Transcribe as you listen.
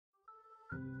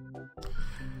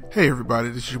Hey everybody,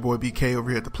 this is your boy BK over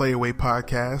here at the Play Away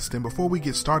Podcast, and before we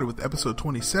get started with episode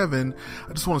 27,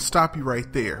 I just want to stop you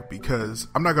right there, because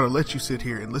I'm not going to let you sit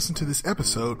here and listen to this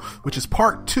episode, which is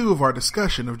part 2 of our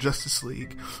discussion of Justice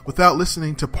League, without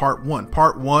listening to part 1.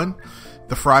 Part 1,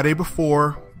 the Friday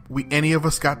before any of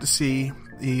us got to see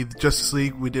the Justice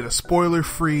League, we did a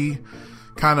spoiler-free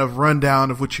kind of rundown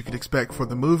of what you could expect for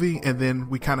the movie, and then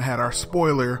we kind of had our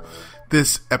spoiler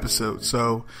this episode.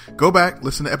 So go back,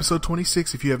 listen to episode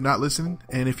 26 if you have not listened,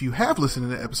 and if you have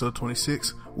listened to episode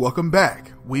 26, welcome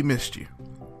back. We missed you.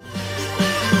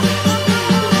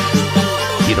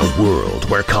 In a world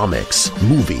where comics,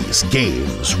 movies,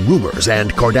 games, rumors,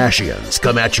 and Kardashians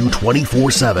come at you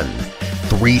 24/7,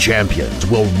 3 champions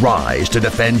will rise to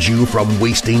defend you from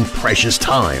wasting precious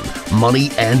time,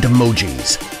 money, and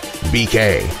emojis.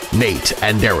 BK, Nate,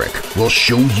 and Derreck will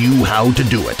show you how to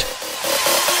do it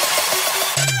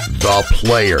the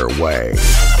player way.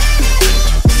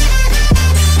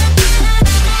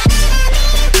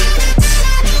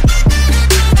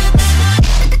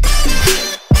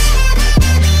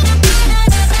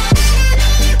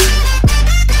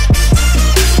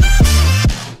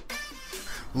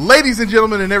 Ladies and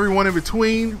gentlemen and everyone in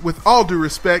between, with all due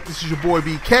respect, this is your boy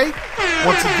BK.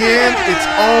 Once again, it's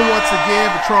on once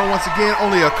again, Patron once again,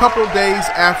 only a couple days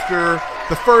after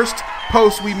the first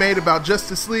post we made about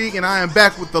Justice League, and I am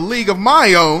back with the league of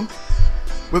my own,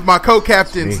 with my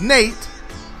co-captains, Nate.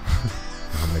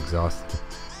 I'm exhausted.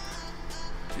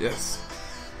 Yes.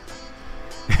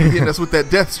 Hitting us with that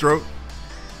death stroke.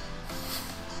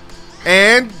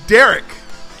 And Derreck.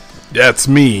 That's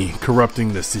me,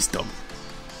 corrupting the system.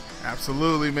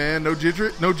 Absolutely, man. No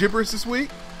gibberish this week?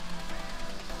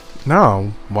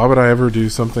 No. Why would I ever do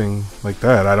something like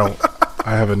that?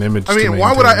 I have an image to maintain.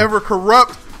 Why would I ever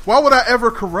corrupt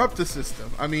the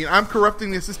system? I mean, I'm corrupting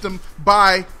the system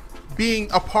by being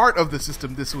a part of the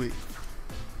system this week.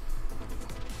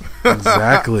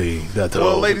 Exactly.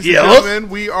 Well, ladies and gentlemen,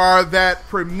 we are that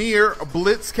premier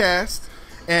Blitzcast,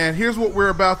 and here's what we're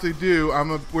about to do.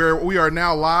 We are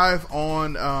now live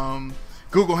on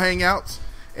Google Hangouts,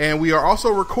 and we are also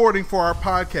recording for our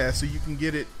podcast, so you can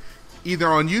get it either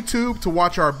on YouTube to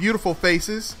watch our beautiful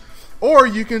faces, or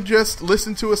you can just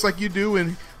listen to us like you do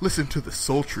and listen to the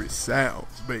sultry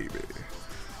sounds, baby,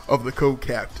 of the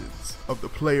co-captains of the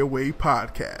Play Away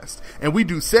Podcast. And we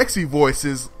do sexy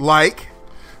voices like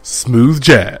smooth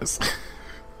jazz.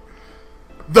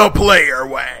 The Player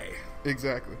Way.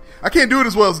 Exactly. I can't do it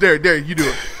as well as Derreck. Derreck, you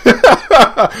do it.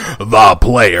 The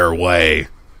Player Way.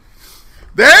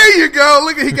 There you go.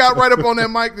 Look at, he got right up on that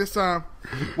mic this time.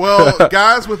 Well,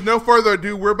 guys, with no further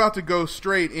ado, we're about to go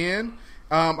straight in.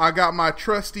 I got my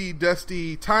trusty,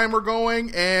 dusty timer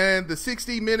going, and the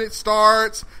 60 minutes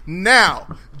starts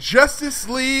now. Justice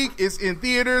League is in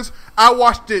theaters. I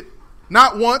watched it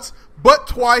not once, but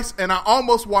twice, and I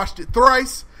almost watched it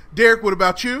thrice. Derreck, what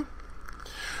about you?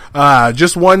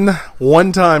 Just one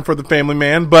time for the family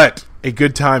man, but a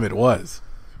good time it was.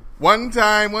 One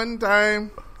time.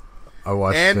 I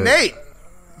watched and it. Nate,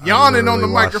 yawning on the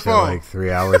microphone. Like 3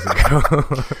 hours ago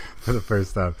for the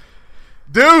first time.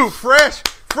 Dude, fresh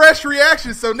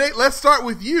reaction. So, Nate, let's start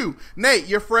with you. Nate,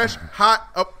 your fresh,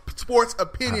 hot sports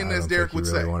opinion, as Derreck would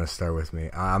say. You really want to start with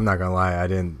me? I'm not gonna lie. I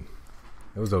didn't.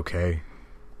 It was okay.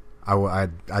 It was I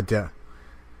definitely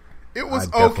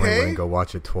okay. wouldn't go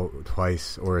watch it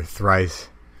twice or thrice.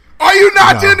 Are you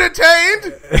not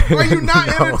entertained? Are you not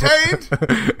entertained?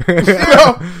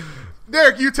 No.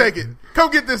 Derreck, you take it.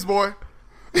 Come get this, boy.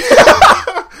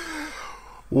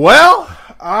 Well,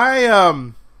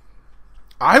 I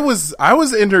was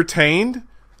entertained.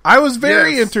 I was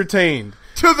very entertained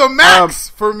to the max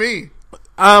for me.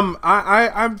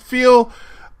 I feel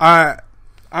I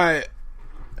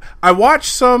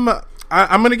watched some.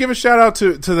 I'm going to give a shout out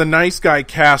to the Nice Guy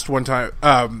cast one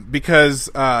time because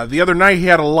the other night he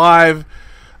had a live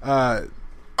discussion.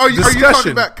 Are you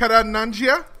talking about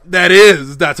Karananjia?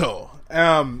 That's all.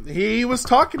 He was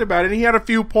talking about it, and he had a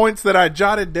few points that I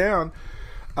jotted down.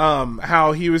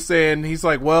 How he was saying, he's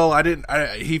like, well,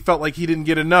 he felt like he didn't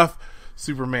get enough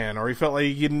Superman, or he felt like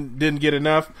he didn't get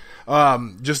enough,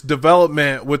 just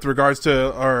development with regards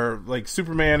to, or like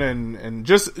Superman and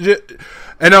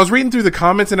I was reading through the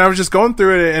comments, and I was just going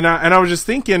through it, and I was just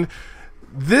thinking,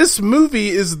 this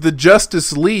movie is the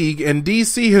Justice League, and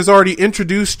DC has already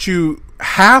introduced you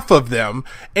half of them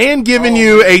and given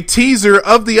you a teaser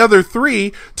of the other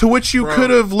 3, to which you could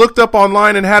have looked up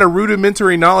online and had a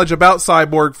rudimentary knowledge about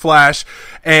Cyborg, Flash,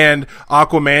 and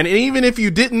Aquaman. And even if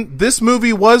you didn't, this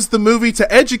movie was the movie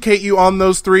to educate you on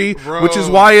those 3, which is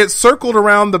why it circled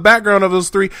around the background of those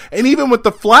 3. And even with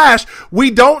the Flash,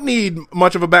 we don't need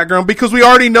much of a background because we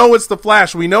already know it's the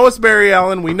Flash. We know it's Barry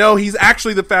Allen. We know he's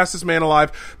actually the fastest man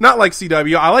alive. Not like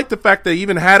CW. I like the fact they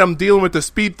even had him dealing with the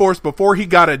Speed Force before he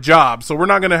got a job. So we're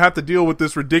not going to have to deal with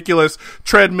this ridiculous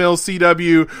treadmill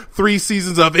CW 3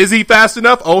 seasons of, is he fast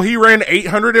enough? Oh, he ran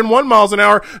 801 miles an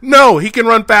hour. No, he can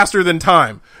run faster than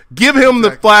time. Give him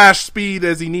the Flash speed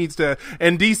as he needs to.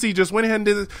 And DC just went ahead and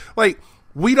did it. Like,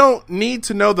 we don't need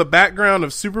to know the background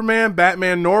of Superman,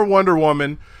 Batman, nor Wonder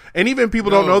Woman. And even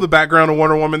people don't know the background of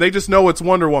Wonder Woman. They just know it's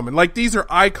Wonder Woman. Like, these are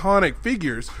iconic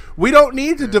figures. We don't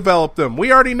need to develop them.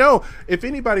 We already know. If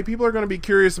anybody, people are going to be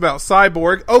curious about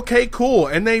Cyborg. Okay, cool.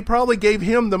 And they probably gave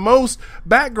him the most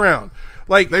background.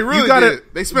 Like, they really did.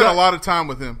 They spent a lot of time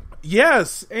with him.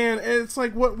 Yes. And it's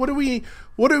like, what do we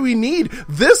need?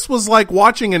 This was like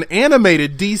watching an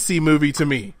animated DC movie to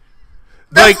me.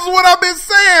 That's what I've been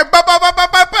saying.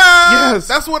 Yes.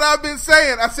 That's what I've been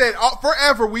saying. I said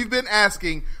forever we've been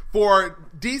asking for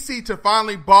DC to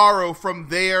finally borrow from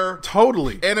their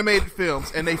animated films,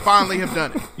 and they finally have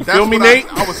done it. You feel me, Nate?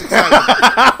 I was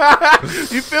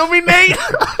excited. You feel me, Nate?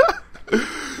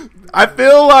 I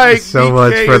feel like so BK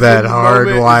much for that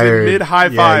hardwired mid high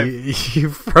five. You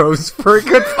froze for a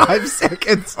good 5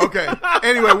 seconds. Okay.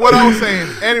 Anyway, what I was saying.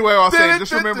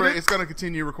 Just remember, it's going to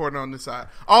continue recording on this side.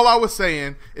 All I was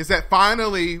saying is that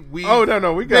finally we've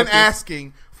been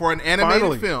asking for an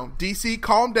animated film. DC,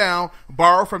 calm down.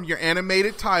 Borrow from your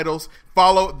animated titles.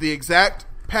 Follow the exact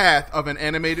path of an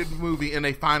animated movie, and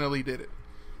they finally did it.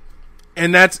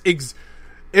 And that's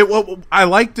I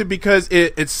liked it because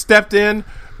it stepped in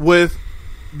with,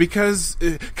 because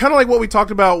kind of like what we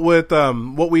talked about with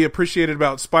what we appreciated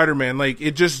about Spider-Man. Like,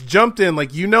 it just jumped in,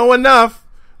 like, you know enough,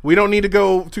 we don't need to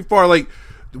go too far. Like,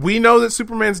 we know that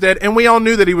Superman's dead, and we all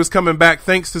knew that he was coming back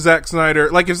thanks to Zack Snyder.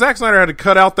 Like, if Zack Snyder had to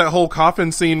cut out that whole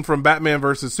coffin scene from Batman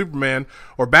versus Superman,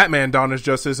 or Batman Dawn of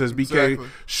Justice, as BK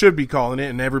should be calling it,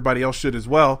 and everybody else should as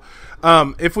well.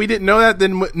 If we didn't know that,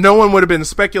 then no one would have been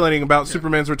speculating about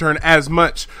Superman's return as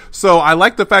much. So I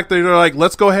like the fact that they're like,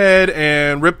 let's go ahead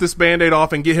and rip this Band-Aid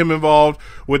off and get him involved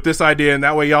with this idea, and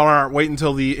that way y'all aren't waiting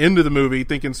until the end of the movie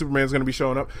thinking Superman's going to be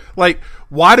showing up. Like,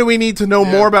 why do we need to know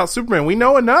more about Superman? We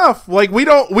know enough. Like,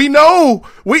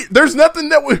 there's nothing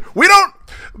that we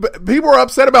don't. People are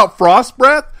upset about Frost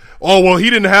Breath. Oh, well, he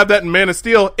didn't have that in Man of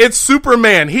Steel. It's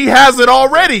Superman. He has it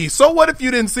already. So what if you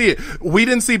didn't see it? We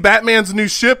didn't see Batman's new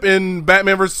ship in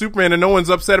Batman vs. Superman, and no one's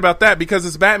upset about that because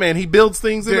it's Batman. He builds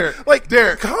things in there. Like,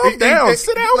 Derek, calm down.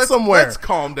 Sit down somewhere. Let's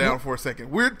calm down for a second.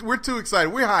 We're too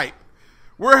excited. We're hyped.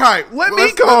 We're hyped. Let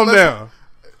me calm down.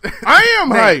 I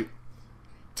am hyped.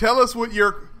 Tell us what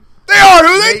you're... They are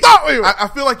who they thought we were. I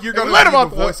feel like you're going to be the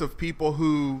voice of people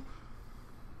who...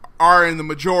 are in the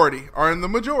majority.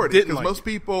 Because most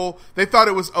people, they thought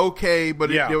it was okay, but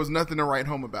there was nothing to write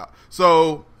home about.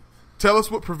 So, tell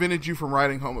us what prevented you from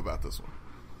writing home about this one.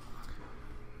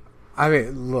 I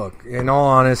mean, look, in all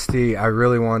honesty, I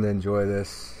really wanted to enjoy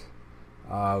this.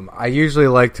 I usually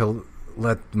like to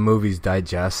let the movies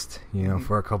digest,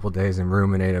 for a couple days and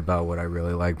ruminate about what I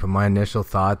really like. But my initial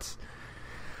thoughts...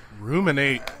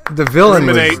 Ruminate. The villain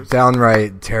was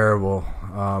downright terrible.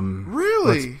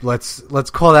 Really? Let's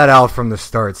call that out from the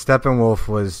start. Steppenwolf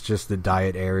was just the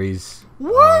Diet Ares.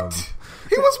 What?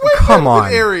 He was way better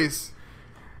than Ares.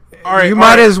 All right,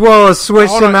 might as well have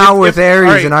switched him out with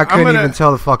Ares, and I couldn't even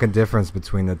tell the fucking difference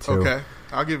between the two. Okay,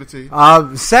 I'll give it to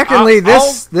you. Secondly,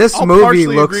 this movie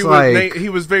looks like Nate. He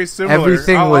was very similar.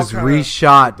 Everything was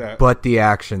reshot, but the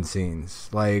action scenes,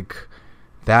 like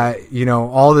that.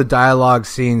 All the dialogue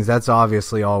scenes. That's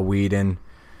obviously all Whedon.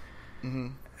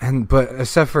 Mm-hmm. But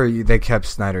except for they kept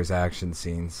Snyder's action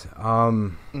scenes. I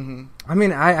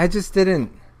mean, I just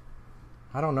didn't.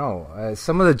 I don't know.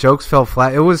 Some of the jokes fell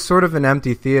flat. It was sort of an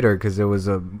empty theater because it was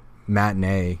a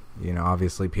matinee.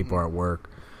 Obviously people are at work.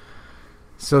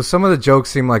 So some of the jokes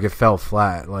seemed like it fell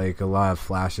flat. Like a lot of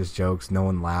Flash's jokes, no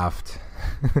one laughed.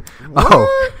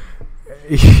 Oh,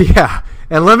 yeah.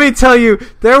 And let me tell you,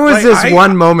 there was this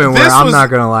one moment where I'm not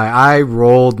going to lie. I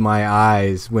rolled my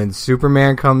eyes when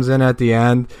Superman comes in at the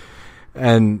end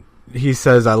and he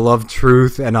says, I love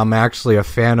truth and I'm actually a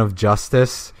fan of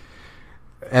justice.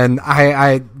 And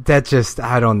I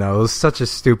don't know. It was such a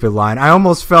stupid line. I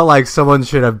almost felt like someone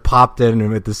should have popped in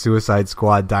with the Suicide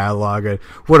Squad dialogue. And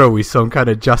what are we, some kind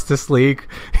of Justice League?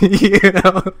 You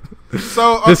know?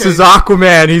 So okay. This is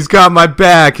Aquaman. He's got my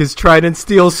back. His trident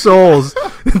steals souls.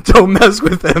 Don't mess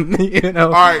with him. You know.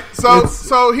 All right.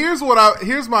 So here's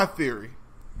my theory,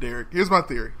 Derek. Here's my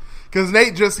theory. Because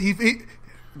Nate just he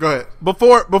go ahead.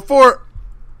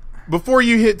 Before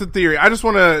you hit the theory, I just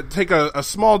want to take a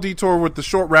small detour with the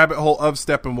short rabbit hole of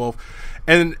Steppenwolf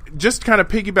and just kind of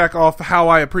piggyback off how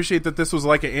I appreciate that this was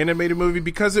like an animated movie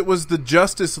because it was the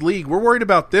Justice League. We're worried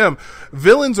about them.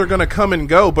 Villains are going to come and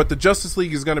go, but the Justice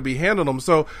League is going to be handling them.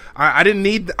 So I didn't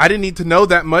need to know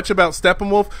that much about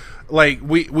Steppenwolf. Like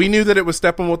we knew that it was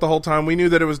Steppenwolf the whole time. We knew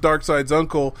that it was Darkseid's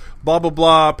uncle, blah blah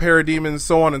blah, parademons,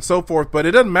 so on and so forth. But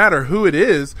it doesn't matter who it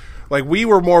is. Like, we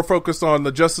were more focused on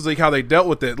the Justice League, how they dealt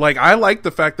with it. Like, I like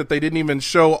the fact that they didn't even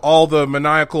show all the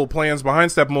maniacal plans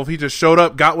behind Steppenwolf. He just showed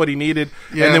up, got what he needed,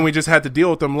 and then we just had to deal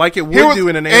with them like it would do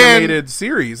in an animated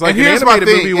series. Like, an animated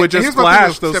movie would just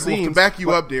flash those scenes. To back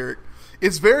you up, Derek,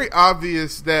 it's very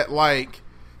obvious that, like,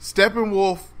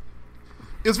 Steppenwolf...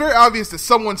 It's very obvious that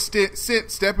someone sent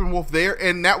Steppenwolf there,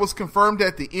 and that was confirmed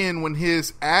at the end when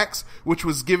his axe, which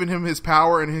was giving him his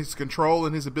power and his control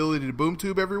and his ability to boom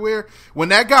tube everywhere, when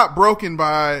that got broken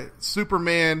by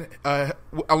Superman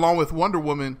along with Wonder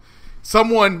Woman,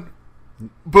 someone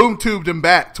boom tubed him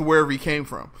back to wherever he came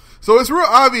from. So it's real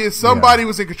obvious somebody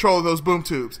was in control of those boom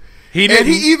tubes. He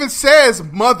even says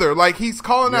mother, like he's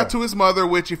calling out to his mother,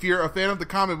 which if you're a fan of the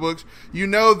comic books, you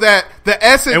know that the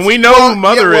essence. And we know who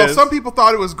mother is. Some people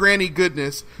thought it was Granny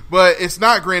Goodness, but it's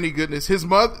not Granny Goodness. His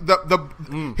mother,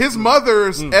 his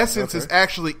mother's essence is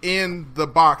actually in the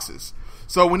boxes.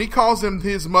 So when he calls them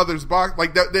his mother's box,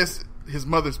 like his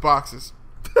mother's boxes.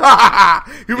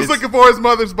 He was looking for his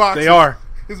mother's boxes. They are.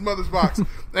 His mother's box.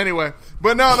 Anyway,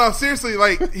 but no, seriously,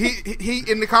 like he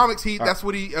in the comics, that's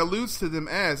what he alludes to them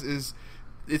as, is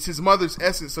it's his mother's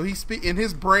essence. So in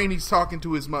his brain, he's talking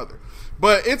to his mother.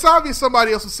 But it's obvious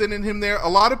somebody else was sending him there. A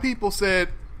lot of people said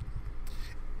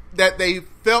that they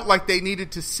felt like they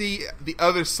needed to see the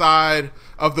other side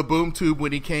of the boom tube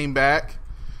when he came back,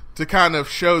 to kind of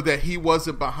show that he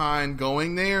wasn't behind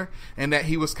going there and that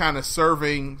he was kind of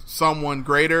serving someone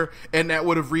greater, and that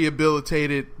would have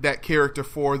rehabilitated that character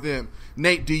for them.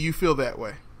 Nate, do you feel that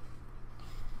way?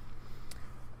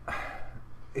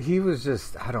 He was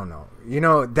just, I don't know. You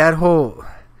know, the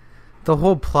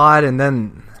whole plot, and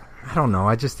then I don't know.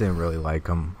 I just didn't really like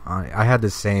him. I had the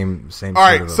same. All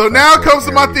right, so now comes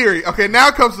to my theory. Okay,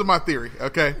 now comes to my theory.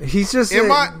 Okay, he's just.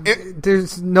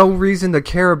 There's no reason to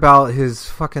care about his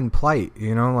fucking plight.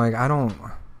 You know, like I don't.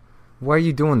 Why are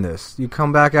you doing this? You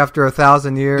come back after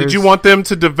 1,000 years. Did you want them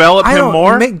to develop him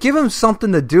more? Give him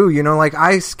something to do. You know, like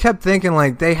I kept thinking,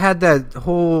 like they had that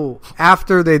whole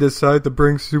after they decide to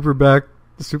bring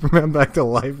Superman back to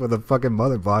life with a fucking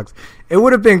mother box. It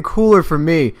would have been cooler for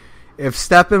me if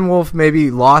Steppenwolf maybe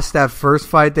lost that first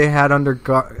fight they had under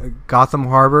Gotham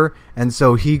Harbor, and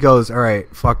so he goes, all right,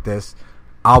 fuck this,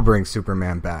 I'll bring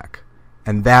Superman back.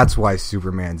 And that's why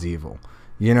Superman's evil.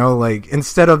 You know, like,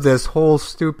 instead of this whole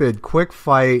stupid quick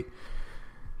fight,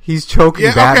 he's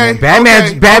choking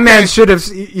Batman. Batman should have,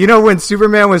 you know, when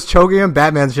Superman was choking him,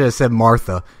 Batman should have said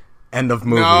Martha. End of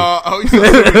movie. No,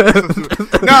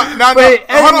 no. Wait,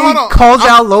 hold on. Calls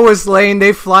out Lois Lane,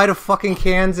 they fly to fucking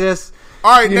Kansas. All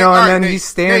right, you know, and then he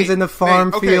stands in the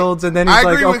farm fields, and then he's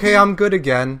like, "Okay, I'm good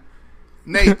again."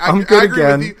 Nate, I'm good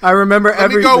again. I remember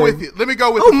everything. Let me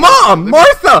go with you. Oh, Mom,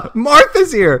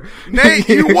 Martha's here. Nate,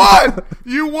 you won.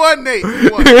 You won, Nate. You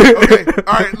won. Okay,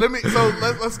 all right.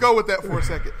 Let's go with that for a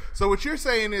second. So what you're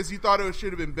saying is you thought it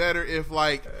should have been better if,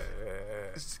 like,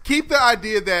 keep the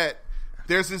idea that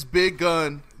there's this big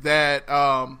gun that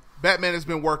Batman has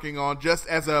been working on just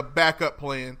as a backup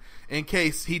plan, in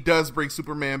case he does bring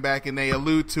Superman back, and they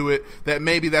allude to it that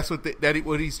maybe that's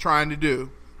what he's trying to do,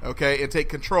 okay, and take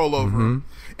control over him.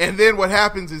 And then what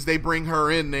happens is they bring her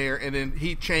in there, and then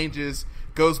he changes,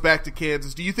 goes back to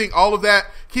Kansas. Do you think all of that,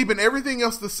 keeping everything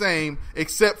else the same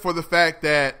except for the fact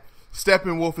that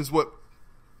Steppenwolf is what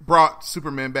brought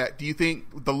Superman back, do you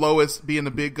think the Lois being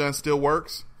the big gun still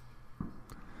works?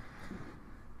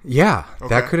 Yeah,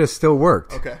 that could have still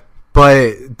worked. Okay.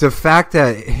 But the fact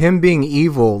that him being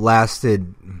evil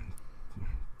lasted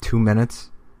 2 minutes,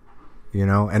 you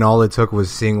know, and all it took was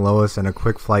seeing Lois and a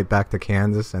quick flight back to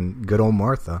Kansas and good old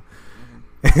Martha.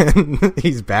 And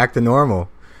he's back to normal.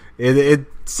 It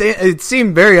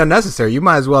seemed very unnecessary. You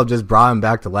might as well have just brought him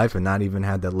back to life and not even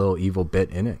had that little evil bit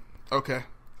in it. Okay.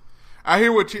 I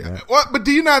hear what you... Yeah. What? But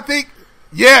do you not think...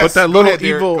 Yes. But that little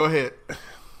evil... Go ahead.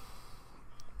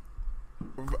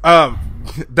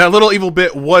 that little evil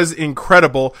bit was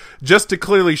incredible, just to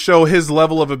clearly show his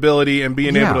level of ability and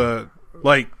being able to,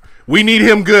 like, we need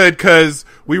him good because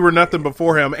we were nothing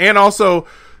before him. And also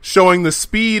showing the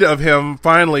speed of him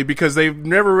finally, because they've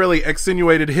never really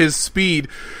accentuated his speed.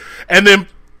 And then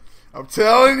I'm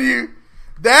telling you,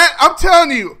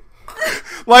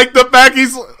 like the fact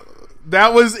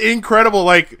that was incredible.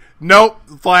 Like, nope,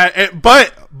 flat.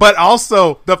 But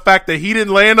also the fact that he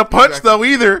didn't land a punch though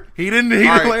either. He didn't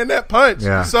land that punch.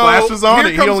 Yeah. So Flash was on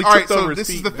it. He only tripped over his this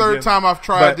feet is the third again. time I've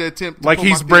tried to attempt to like pull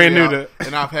he's my brand theory new out, to,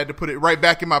 and I've had to put it right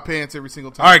back in my pants every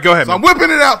single time. All right, go ahead. So man. I'm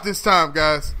whipping it out this time,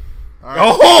 guys. All right,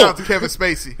 Oh! shout out to Kevin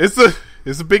Spacey.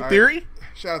 It's a big theory.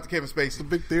 Shout out to Kevin Spacey. It's a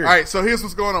big theory. All right, so here's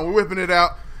what's going on. We're whipping it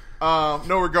out.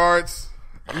 No regards.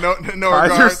 No Guys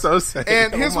regards. are so sad.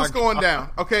 And here's Oh my what's going down.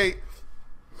 Okay,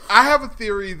 I have a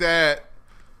theory that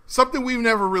something we've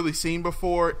never really seen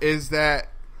before is that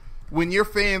when your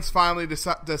fans finally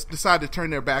decide to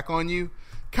turn their back on you,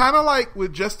 kind of like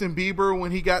with Justin Bieber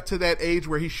when he got to that age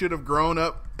where he should have grown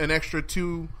up an extra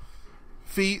 2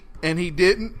 feet and he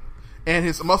didn't, and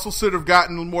his muscles should have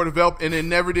gotten more developed and it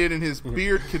never did, and his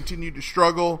beard continued to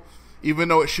struggle even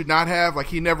though it should not have. Like,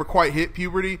 he never quite hit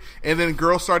puberty, and then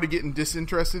girls started getting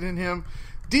disinterested in him.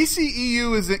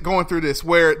 DCEU isn't going through this,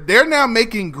 where they're now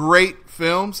making great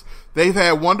films. They've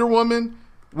had Wonder Woman,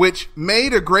 which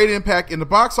made a great impact in the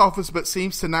box office, but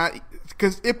seems to not,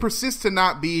 because it persists to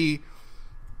not be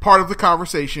part of the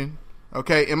conversation.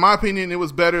 Okay, in my opinion, it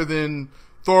was better than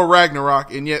Thor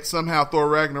Ragnarok, and yet somehow Thor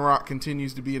Ragnarok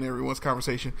continues to be in everyone's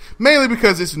conversation, mainly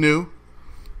because it's new.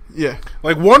 Yeah,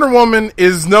 like Wonder Woman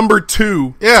is number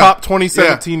 2 top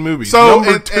 2017 movies. So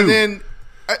number 2. And then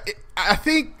I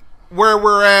think where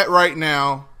we're at right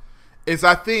now is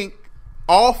I think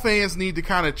all fans need to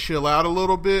kind of chill out a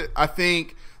little bit. I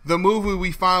think the movie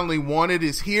we finally wanted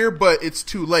is here, but it's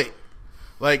too late.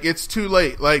 Like, it's too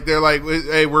late. Like, they're like,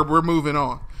 hey, we're moving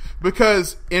on,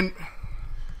 because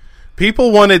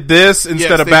people wanted this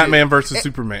instead of Batman did. versus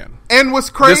Superman. And what's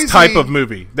crazy, this type of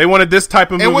movie. They wanted this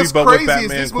type of movie, but with Batman,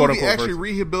 is this quote movie unquote. actually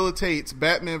rehabilitates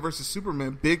Batman versus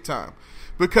Superman big time,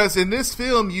 because in this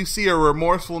film you see a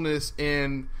remorsefulness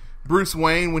in Bruce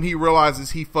Wayne when he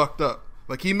realizes he fucked up.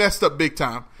 Like, he messed up big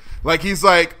time. Like, he's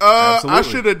like, I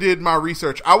should have did my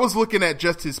research. I was looking at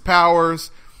just his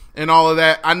powers and all of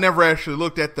that. I never actually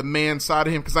looked at the man side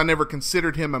of him, because I never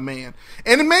considered him a man.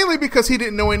 And mainly because he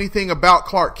didn't know anything about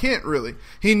Clark Kent, really.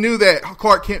 He knew that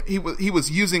Clark Kent, he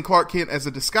was using Clark Kent as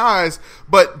a disguise,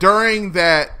 but during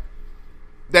that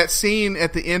scene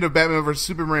at the end of Batman vs.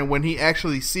 Superman, when he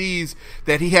actually sees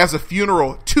that he has a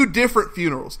funeral, 2 different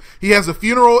funerals. He has a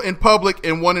funeral in public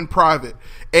and one in private.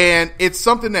 And it's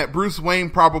something that Bruce Wayne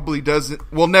probably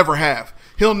will never have.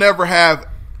 He'll never have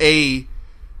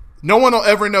no one will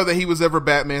ever know that he was ever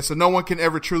Batman, so no one can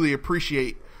ever truly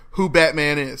appreciate who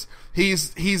Batman is.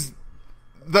 He's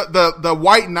the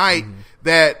White Knight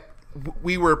that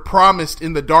we were promised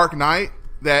in The Dark Knight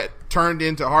that turned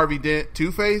into Harvey Dent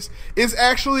Two-Face is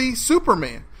actually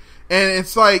Superman. And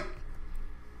it's like,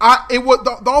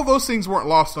 all those things weren't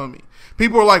lost on me.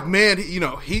 People are like, man,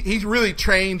 he's really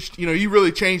changed. He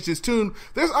really changed his tune.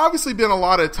 There's obviously been a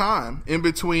lot of time in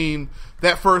between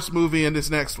that first movie and this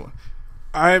next one.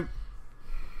 I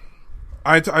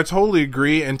totally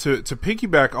agree, and to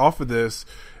piggyback off of this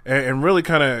and really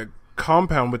kind of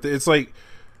compound with it, it's like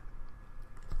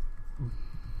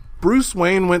Bruce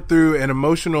Wayne went through an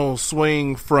emotional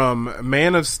swing from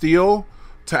Man of Steel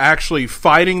to actually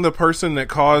fighting the person that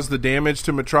caused the damage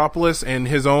to Metropolis and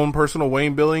his own personal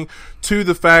Wayne billing, to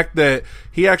the fact that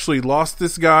he actually lost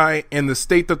this guy and the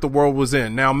state that the world was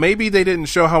in. Now, maybe they didn't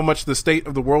show how much the state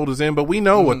of the world is in, but we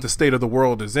know what the state of the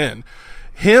world is in.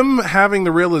 Him having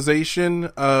the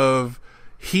realization of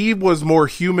he was more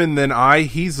human than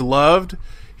he's loved,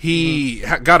 he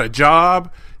got a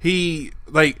job,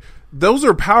 those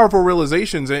are powerful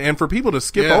realizations, and for people to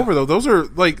skip over those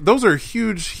are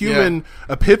huge human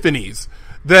epiphanies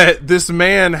that this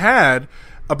man had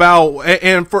about,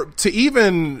 and to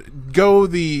even go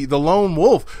the lone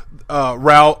wolf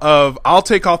route of, I'll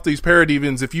take off these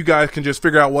parademons if you guys can just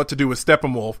figure out what to do with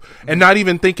Steppenwolf, and not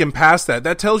even thinking past that.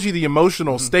 That tells you the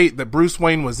emotional state that Bruce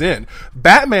Wayne was in.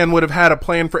 Batman would have had a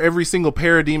plan for every single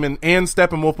parademon and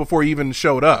Steppenwolf before he even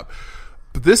showed up.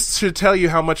 But this should tell you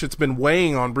how much it's been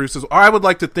weighing on Bruce's. I would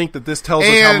like to think that this tells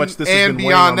us how much this has been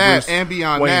weighing on Bruce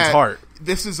Wayne's heart.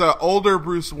 This is an older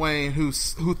Bruce Wayne who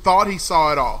thought he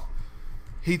saw it all.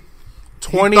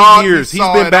 20 years. He's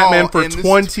been Batman for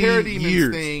 20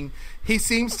 years. He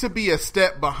seems to be a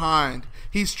step behind.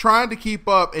 he's trying to keep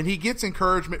up, and he gets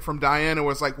encouragement from Diana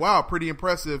where it's like, wow, pretty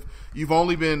impressive. You've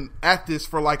only been at this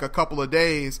for like a couple of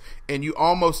days, and you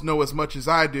almost know as much as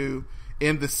I do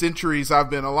in the centuries I've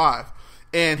been alive.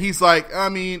 And he's like, I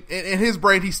mean, in his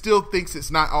brain, he still thinks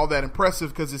it's not all that impressive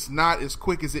because it's not as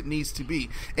quick as it needs to be.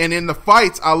 And in the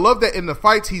fights, I love that in the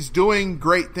fights, he's doing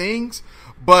great things,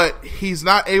 but he's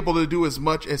not able to do as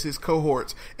much as his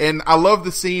cohorts. And I love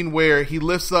the scene where he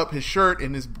lifts up his shirt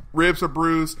and his ribs are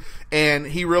bruised, and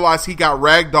he realized he got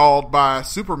ragdolled by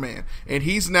Superman. And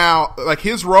he's now, like,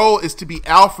 his role is to be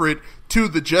Alfred to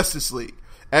the Justice League,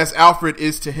 as Alfred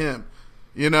is to him,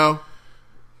 you know?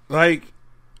 Like,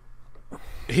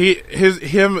 him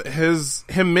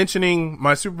mentioning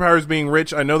my superpowers being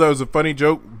rich, I know that was a funny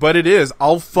joke, but it is.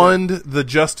 I'll fund the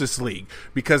Justice League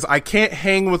because I can't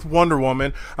hang with Wonder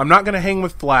Woman. I'm not going to hang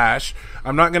with Flash.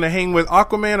 I'm not going to hang with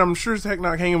Aquaman. I'm sure as heck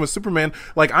not hanging with Superman.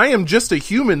 Like, I am just a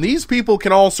human. These people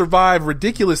can all survive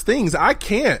ridiculous things. I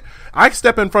can't. I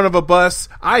step in front of a bus,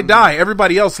 I die.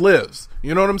 Everybody else lives.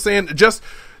 You know what I'm saying? Just,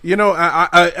 you know,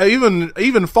 I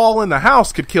even fall in the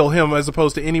house could kill him as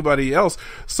opposed to anybody else.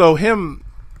 So him,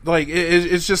 like,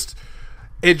 it just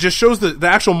shows the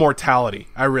actual mortality.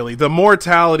 The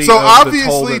mortality. So of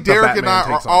obviously, the Derek and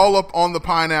Batman I are all up on the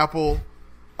pineapple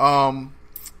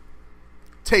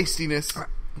tastiness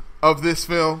of this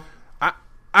film.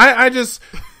 I just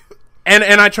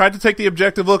and I tried to take the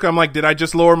objective look. I'm like, did I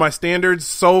just lower my standards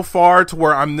so far to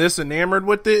where I'm this enamored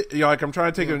with it? You know, like, I'm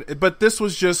trying to take it, but this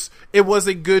was just, it was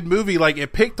a good movie. Like,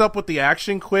 it picked up with the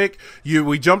action quick.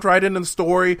 We jumped right into the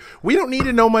story. We don't need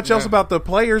to know much else about the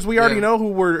players. We already know who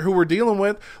we're dealing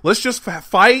with. Let's just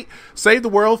fight, save the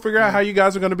world, figure out how you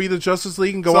guys are going to be the Justice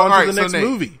League, and go on to the next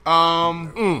movie.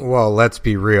 Well, let's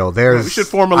be real. We should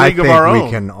form a league of our own. We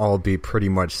can all be pretty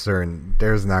much certain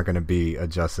there's not going to be a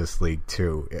Justice League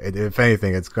 2. If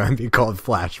anything, it's going to be called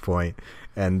Flashpoint,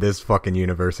 and this fucking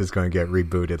universe is going to get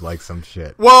rebooted like some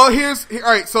shit. Well, all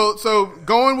right. So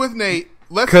going with Nate,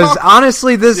 because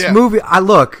honestly, this movie,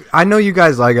 I know you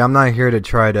guys like it. I'm not here to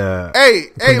try to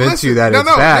convince you that it's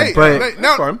bad, Nate,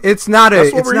 but it's not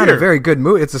a very good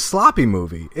movie. It's a sloppy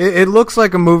movie. It looks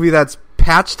like a movie that's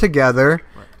patched together,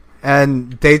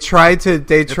 and they tried to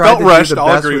do the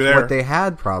best with what they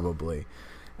had, probably.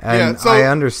 And I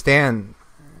understand.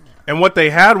 And what they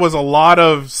had was a lot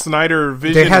of Snyder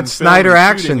vision. They had Snyder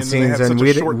action scenes and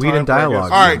Whedon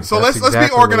dialogue. All right, so let's be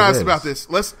organized about this.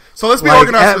 Let's be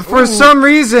organized. For some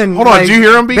reason, hold on, did you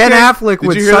hear him? BK? Ben Affleck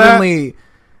would suddenly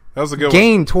that was a good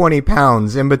gain 20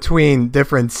 pounds in between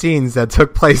different scenes that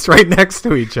took place right next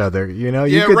to each other. You know,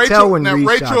 you could tell when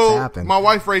reshots happened. My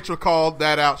wife Rachel called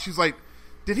that out. She's like,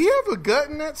 "Did he have a gut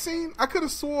in that scene? I could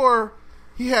have swore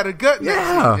he had a gut in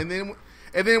that scene."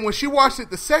 And then when she watched it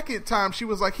the second time, she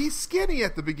was like, "He's skinny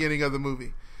at the beginning of the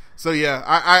movie." So yeah,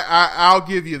 I'll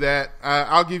give you that.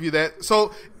 I'll give you that.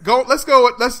 So let's go.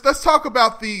 Let's talk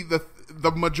about the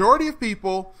majority of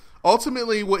people.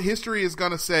 Ultimately, what history is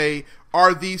going to say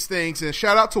are these things. And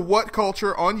shout out to What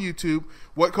Culture on YouTube.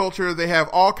 What Culture, they have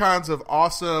all kinds of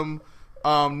awesome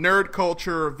nerd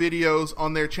culture videos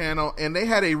on their channel, and they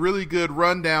had a really good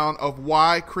rundown of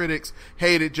why critics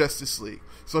hated Justice League.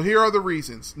 So here are the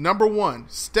reasons. Number one,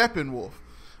 Steppenwolf.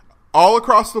 All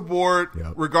across the board,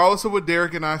 regardless of what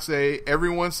Derek and I say,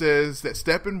 everyone says that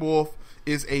Steppenwolf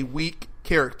is a weak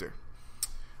character.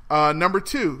 Number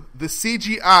two, the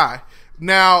CGI.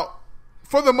 Now,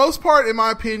 for the most part, in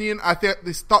my opinion, I thought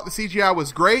the CGI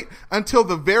was great until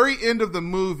the very end of the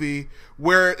movie,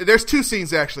 where there's two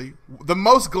scenes actually. The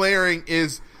most glaring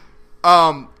is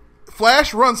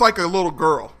Flash runs like a little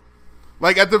girl.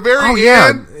 Like at the very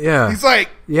end, he's like,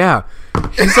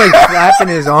 he's like flapping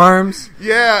his arms.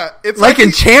 Yeah, it's like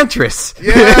Enchantress.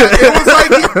 Yeah,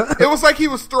 it was like he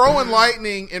was throwing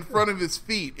lightning in front of his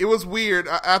feet. It was weird.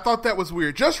 I thought that was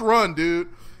weird. Just run, dude.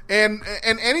 And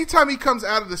anytime he comes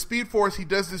out of the Speed Force, he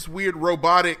does this weird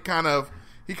robotic kind of.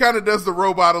 He kind of does the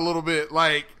robot a little bit.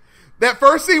 Like that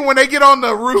first scene when they get on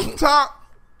the rooftop.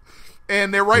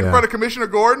 And they're right in front of Commissioner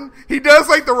Gordon. He does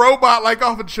like the robot, like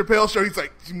off of the Chappelle Show. He's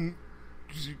like,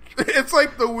 it's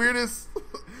like the weirdest. All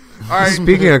right.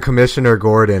 Speaking of Commissioner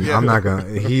Gordon, I'm not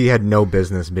gonna. He had no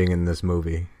business being in this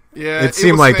movie. Yeah, it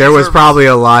seemed like there was probably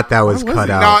a lot that was cut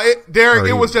out. No, Derek,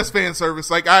 it was just fan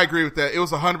service. Like I agree with that. It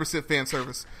was 100% fan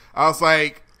service. I was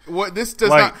like, what? This does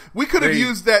not. We could have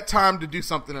used that time to do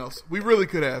something else. We really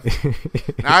could have.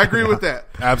 I agree with that.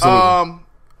 Absolutely.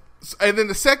 And then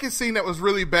the second scene that was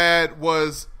really bad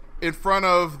was in front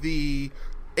of the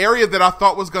area that I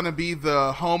thought was going to be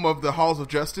the home of the Halls of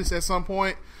Justice at some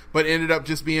point, but ended up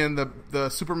just being the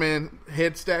Superman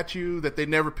head statue that they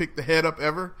never picked the head up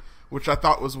ever, which I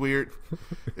thought was weird.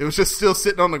 It was just still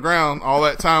sitting on the ground all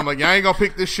that time. Like, I ain't gonna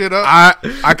pick this shit up.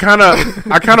 I kind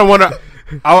of want to.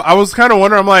 I was kind of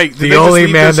wondering. I'm like, the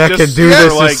only man that can do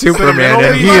this is Superman,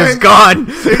 and he is gone.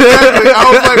 Exactly.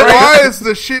 I was like, why is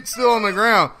the shit still on the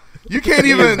ground? You can't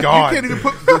even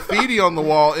put graffiti on the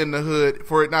wall in the hood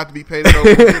for it not to be painted over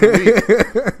within a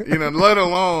week. You know, let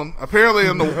alone apparently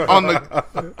in the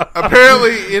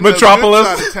Metropolis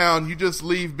good side of town, you just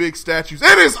leave big statues.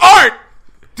 It is art.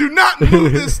 Do not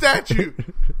move this statue.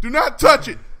 Do not touch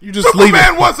it. You just Superman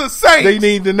leave it. was a saint. They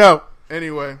need to know.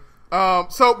 Anyway,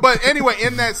 but anyway,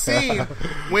 in that scene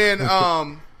when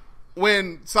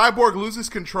Cyborg loses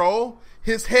control,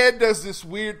 his head does this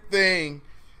weird thing.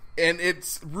 And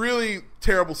it's really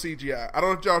terrible CGI. I don't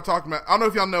know what y'all are talking about. I don't know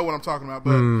if y'all know what I'm talking about,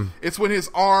 but it's when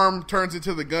his arm turns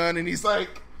into the gun and he's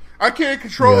like, I can't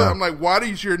control it. I'm like, why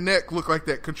does your neck look like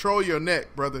that? Control your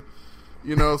neck, brother.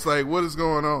 You know, it's like, what is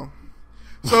going on?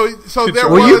 So there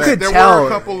were a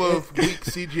couple of weak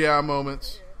CGI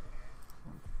moments.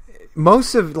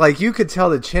 Most of, like, you could tell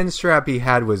the chin strap he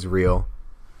had was real.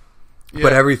 Yeah.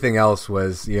 But everything else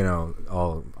was, you know,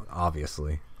 all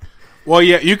obviously. Well,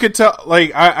 yeah, you could tell,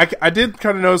 like, I did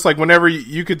kind of notice, like, whenever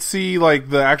you could see,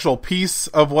 like, the actual piece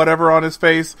of whatever on his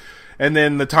face, and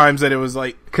then the times that it was,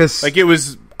 like, it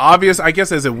was obvious, I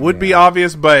guess, as it would be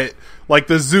obvious, but, like,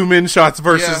 the zoom-in shots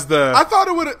versus I thought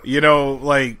it would have... You know,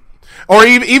 like... Or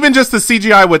even just the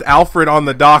CGI with Alfred on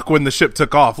the dock when the ship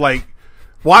took off, like,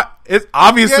 what?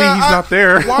 Obviously, he's not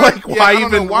there. Why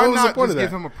not just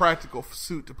give him a practical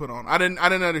suit to put on? I didn't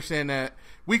understand that.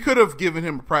 We could have given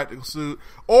him a practical suit,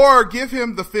 or give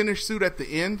him the finished suit at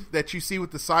the end that you see with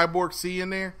the Cyborg C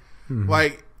in there. Mm-hmm.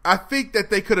 Like, I think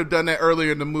that they could have done that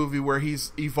earlier in the movie where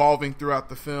he's evolving throughout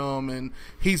the film and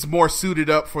he's more suited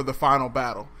up for the final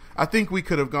battle. I think we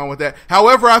could have gone with that.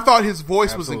 However, I thought his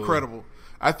voice was incredible.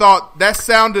 I thought that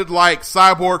sounded like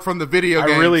Cyborg from the video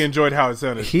game. I really enjoyed how it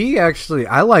sounded.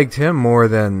 I liked him more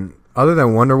than... Other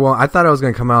than Wonder Woman, I thought I was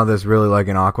going to come out of this really like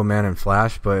an Aquaman and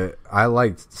Flash, but I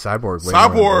liked Cyborg way more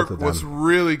than both of them. Was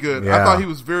really good. Yeah. I thought he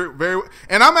was very, very...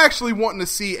 And I'm actually wanting to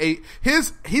see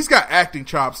he's got acting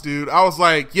chops, dude. I was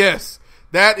like, yes,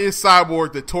 that is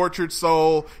Cyborg, the tortured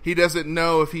soul. He doesn't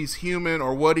know if he's human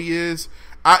or what he is.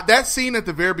 That scene at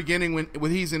the very beginning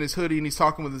when he's in his hoodie and he's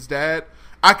talking with his dad,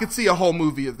 I could see a whole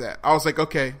movie of that. I was like,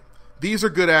 okay, these are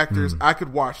good actors. I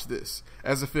could watch this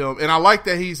as a film. And I like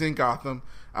that he's in Gotham.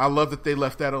 I love that they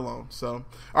left that alone. So,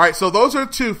 all right. So those are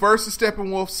two. First is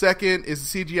Steppenwolf. Second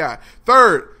is the CGI.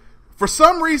 Third, for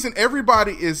some reason,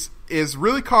 everybody is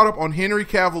really caught up on Henry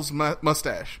Cavill's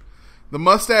mustache. The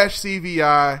mustache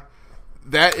CGI.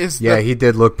 That is. He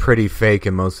did look pretty fake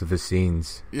in most of the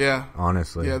scenes. Yeah.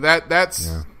 Honestly. Yeah.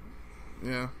 That's.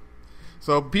 Yeah.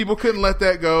 So people couldn't let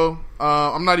that go.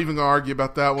 I'm not even gonna argue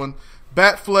about that one.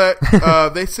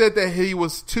 Batfleck, they said that he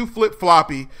was too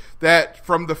flip-floppy, that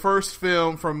from the first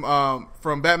film, from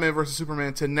Batman vs.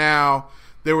 Superman to now,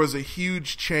 there was a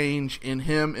huge change in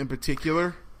him in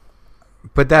particular.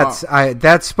 But that's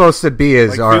supposed to be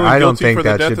his art. I don't think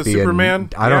that should be Superman.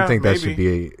 I don't think that should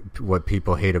be what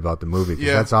people hate about the movie,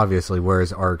 because that's obviously where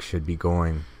his arc should be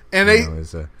going. And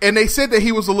they said that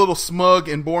he was a little smug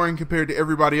and boring compared to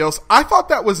everybody else. I thought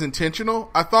that was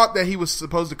intentional. I thought that he was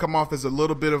supposed to come off as a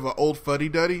little bit of an old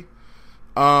fuddy-duddy,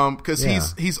 because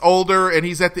he's older and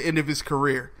he's at the end of his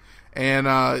career,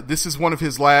 and this is one of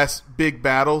his last big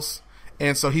battles,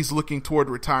 and so he's looking toward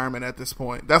retirement at this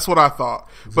point. That's what I thought.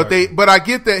 Exactly. But I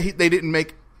get that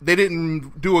they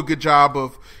didn't do a good job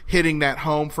of hitting that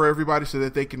home for everybody so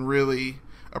that they can really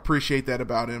appreciate that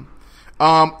about him.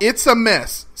 It's a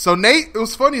mess. So Nate, it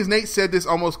was funny as Nate said this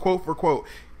almost quote for quote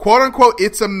unquote,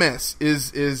 it's a mess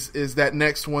is that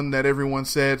next one that everyone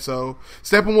said. So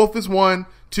Steppenwolf is 1,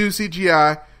 2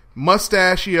 CGI,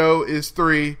 Mustachio is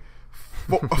 3,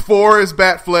 4 is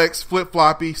Batflex,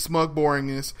 flip-floppy, smug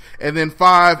boringness, and then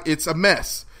 5, it's a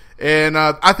mess. And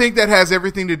I think that has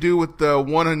everything to do with the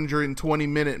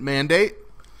 120-minute mandate.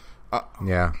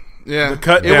 Yeah. Yeah,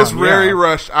 it was very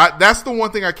rushed. That's the one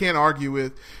thing I can't argue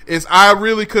with, is I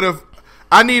really could have...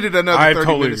 I needed another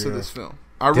 30 minutes of this film.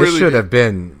 This should have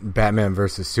been Batman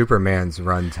versus Superman's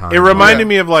runtime. It reminded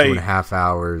me of like 2.5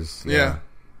 hours. Yeah.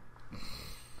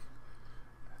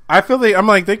 I feel I'm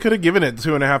like, they could have given it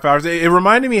 2.5 hours. It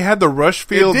reminded me, it had the rush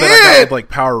feel that I got with like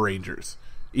Power Rangers.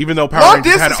 Even though Power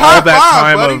Rangers had all that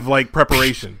time of like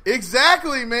preparation.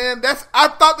 Exactly, man. I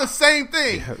thought the same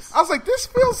thing. Yes. I was like, this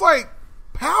feels like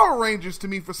Power Rangers to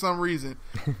me for some reason.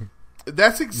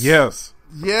 Yes.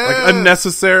 Yeah. Like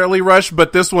unnecessarily rushed,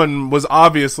 but this one was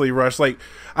obviously rushed. Like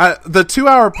the 2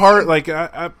 hour part, like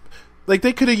like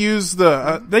they could have used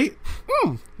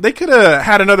they could have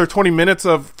had another 20 minutes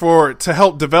to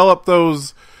help develop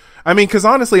those. I mean, because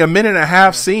honestly, a minute and a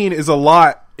half scene is a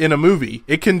lot in a movie.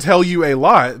 It can tell you a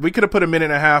lot. We could have put a minute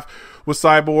and a half with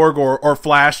Cyborg or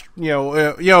Flash.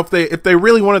 If they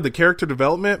really wanted the character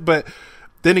development, but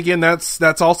then again,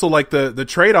 that's also like the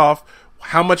trade off.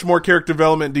 How much more character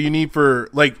development do you need for,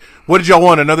 like, what did y'all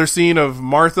want? Another scene of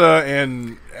Martha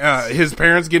and his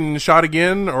parents getting shot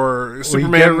again, or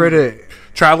Superman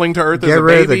traveling to Earth as a baby? Get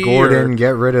rid of the Gordon.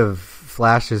 Get rid of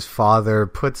Flash's father.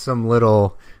 Put some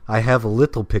little. I have a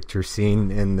little picture scene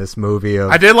in this movie.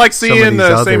 I did like seeing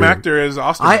the same actor as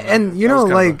Austin.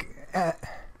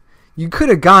 You could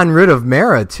have gotten rid of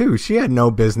Mara too. She had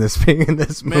no business being in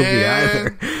this movie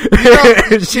either.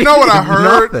 You know what I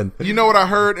heard? Nothing. You know what I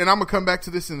heard, and I'm gonna come back to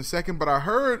this in a second. But I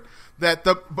heard that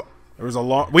there was a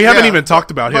long. We haven't even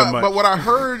talked about him much. But what I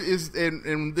heard is,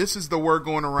 and this is the word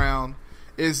going around,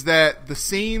 is that the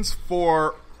scenes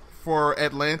for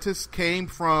Atlantis came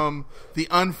from the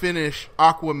unfinished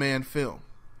Aquaman film.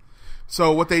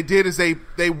 So what they did is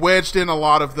they wedged in a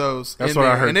lot of those. That's what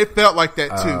I heard. And it felt like that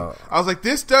too. I was like,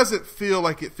 this doesn't feel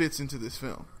like it fits into this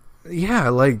film. Yeah,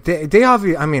 like they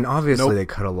obviously they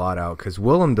cut a lot out because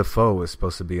Willem Dafoe was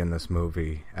supposed to be in this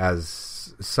movie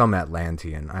as some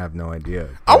Atlantean. I have no idea.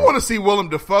 I want to see Willem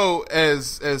Dafoe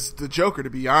as the Joker, to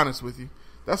be honest with you.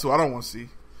 That's what I don't want to see.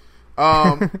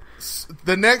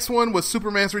 The next one was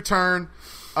Superman's Return.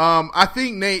 I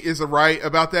think Nate is right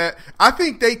about that. I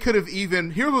think they could have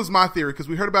even. Here was my theory, because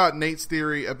we heard about Nate's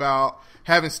theory about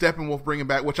having Steppenwolf bring him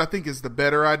back, which I think is the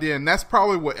better idea, and that's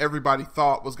probably what everybody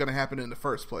thought was going to happen in the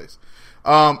first place.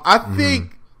 I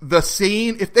think the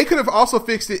scene, if they could have also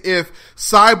fixed it, if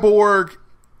Cyborg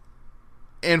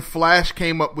and Flash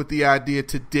came up with the idea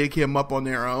to dig him up on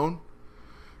their own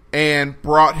and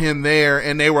brought him there,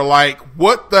 and they were like,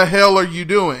 "What the hell are you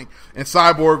doing?" And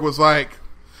Cyborg was like,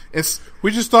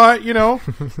 we just thought,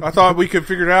 I thought we could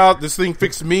figure it out. This thing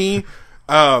fixed me.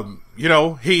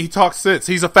 He talks sense.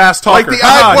 He's a fast talker. Like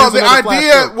the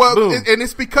idea, and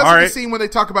it's because of the scene when they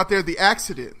talk about the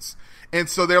accidents. And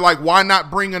so they're like, why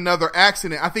not bring another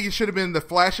accident? I think it should have been the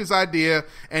Flash's idea,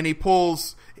 and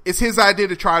it's his idea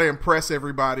to try to impress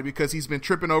everybody because he's been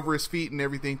tripping over his feet and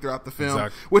everything throughout the film,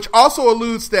 which also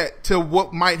alludes to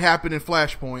what might happen in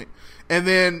Flashpoint. And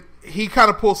then he kind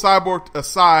of pulls Cyborg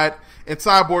aside, and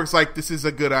Cyborg's like, this is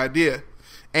a good idea.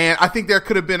 And I think there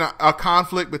could have been a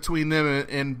conflict between them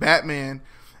and Batman.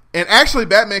 And actually,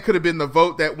 Batman could have been the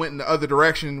vote that went in the other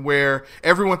direction, where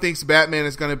everyone thinks Batman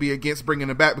is going to be against bringing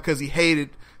him back because he hated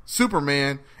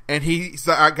Superman, and he's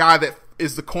a guy that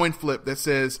is the coin flip that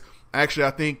says, actually,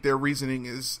 I think their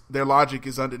logic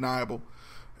is undeniable.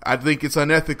 I think it's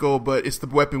unethical, but it's the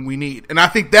weapon we need. And I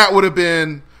think that would have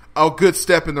been a good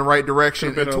step in the right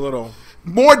direction. Could have been a little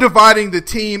more dividing the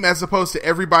team as opposed to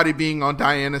everybody being on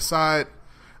Diana's side.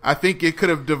 I think it could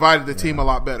have divided the team a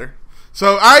lot better.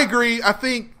 So I agree. I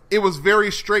think it was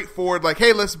very straightforward. Like,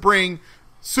 hey, let's bring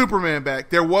Superman back.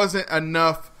 There wasn't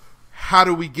enough. How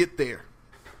do we get there?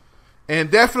 And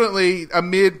definitely a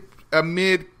mid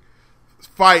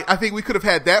fight. I think we could have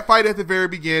had that fight at the very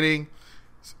beginning.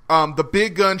 The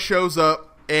big gun shows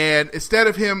up, and instead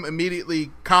of him immediately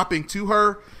copping to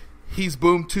her, he's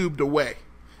boom tubed away.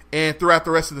 And throughout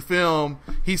the rest of the film,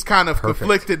 he's kind of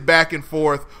conflicted back and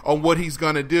forth on what he's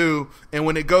going to do. And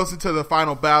when it goes into the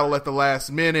final battle at the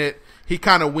last minute, he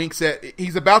kind of winks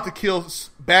he's about to kill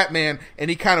Batman, and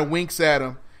he kind of winks at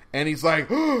him. And he's like,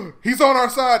 oh, he's on our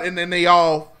side. And then they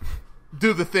all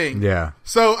do the thing. Yeah.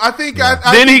 So I think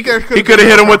then he could have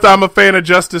hit him with "I'm a fan of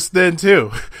justice" then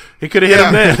too. He could have hit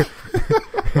him then.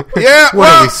 Yeah. What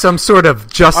are we, some sort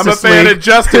of Justice I'm a fan League? of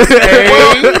justice.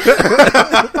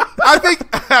 I think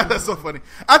that's so funny.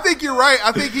 I think you're right.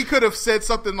 I think he could have said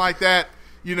something like that.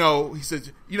 He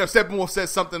said, Steppenwolf said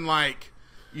something like,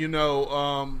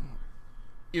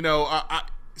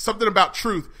 something about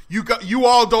truth. You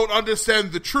all don't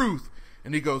understand the truth.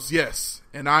 And he goes, yes,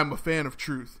 and I'm a fan of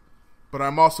truth, but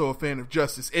I'm also a fan of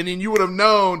justice. And then you would have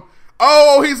known,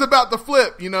 oh, he's about to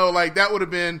flip. Like that would have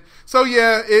been. So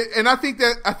yeah, and I think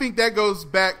that goes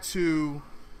back to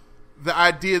the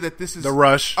idea that this is the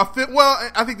rush. I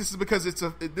think this is because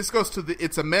this goes to the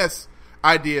 "it's a mess"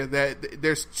 idea, that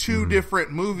there's two different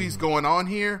movies going on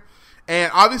here,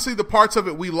 and obviously the parts of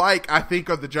it we like, I think,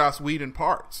 are the Joss Whedon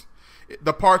parts.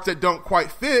 The parts that don't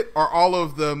quite fit are all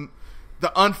of the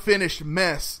unfinished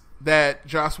mess that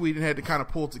Joss Whedon had to kind of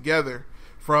pull together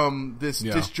from this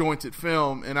disjointed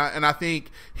film, and I think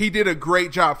he did a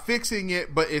great job fixing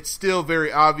it, but it's still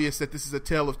very obvious that this is a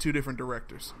tale of two different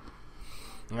directors.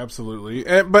 Absolutely,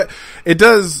 but it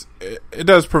does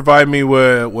provide me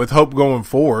with hope going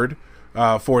forward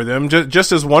for them,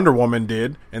 just as Wonder Woman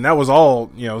did, and that was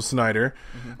all Snyder.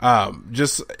 There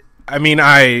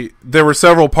were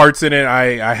several parts in it.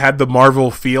 I had the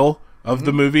Marvel feel of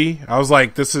the movie. I was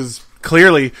like, this is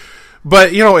clearly,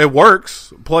 but it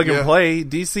works. Plug and play.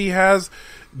 DC has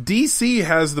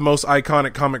the most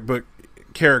iconic comic book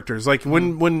characters. Like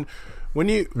when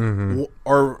you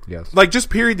like just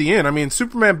period the end. I mean,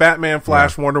 Superman, Batman,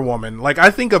 Flash, Wonder Woman. Like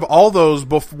I think of all those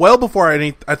well before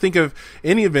I think of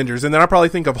any Avengers, and then I probably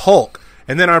think of Hulk,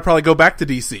 and then I'd probably go back to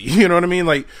DC. You know what I mean?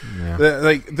 Like,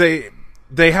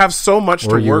 they have so much to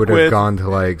work with. Or you would have gone to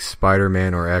like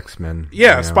Spider-Man or X-Men.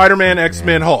 Yeah, Spider-Man,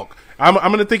 X-Men, Hulk. I'm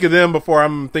going to think of them before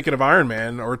I'm thinking of Iron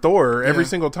Man or Thor every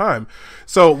single time.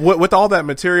 So with all that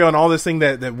material and all this thing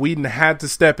that Whedon had to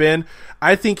step in,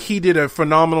 I think he did a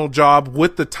phenomenal job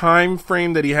with the time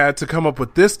frame that he had to come up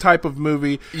with this type of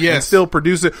movie and still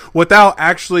produce it without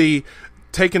actually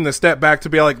taking the step back to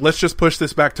be like, let's just push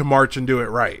this back to March and do it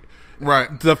right.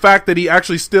 Right. The fact that he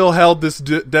actually still held this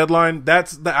deadline,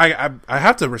 I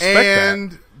have to respect that.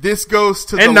 And this goes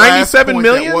to the last point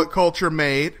that What Culture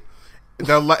made.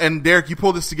 And Derek, you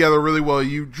pulled this together really well.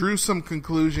 You drew some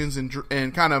conclusions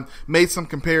and kind of made some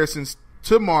comparisons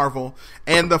to Marvel.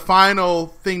 And the final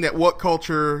thing that What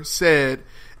Culture said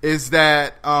is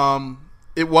that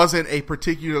it wasn't a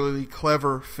particularly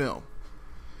clever film.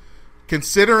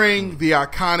 Considering the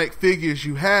iconic figures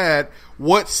you had,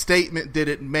 what statement did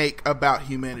it make about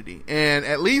humanity? And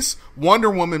at least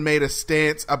Wonder Woman made a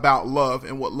stance about love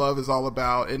and what love is all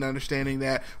about, and understanding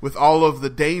that with all of the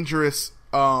dangerous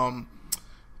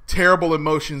terrible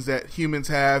emotions that humans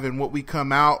have and what we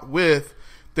come out with,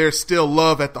 there's still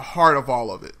love at the heart of all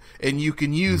of it, and you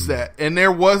can use that. And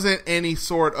there wasn't any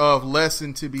sort of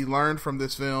lesson to be learned from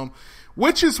this film,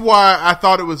 which is why I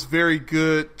thought it was very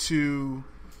good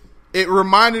it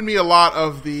reminded me a lot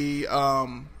of the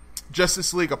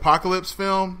Justice League Apocalypse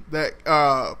film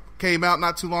that came out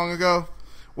not too long ago.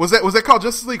 Was that called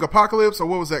Justice League Apocalypse, or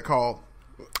what was that called?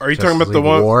 Are you talking about the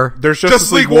one? War? There's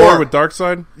Justice League War with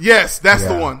Darkseid? Yes, that's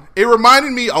the one. It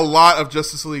reminded me a lot of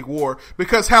Justice League War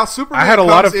because how Superman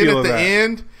comes in at the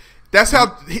end. That's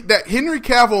how that Henry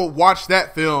Cavill watched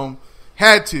that film.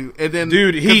 Had to, and then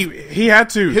he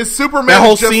had to. His Superman, that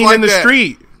whole just scene like in the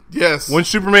street. Yes, when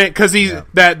Superman, because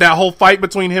that whole fight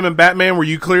between him and Batman, where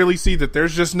you clearly see that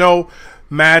there's just no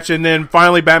match, and then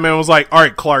finally Batman was like, "All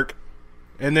right, Clark,"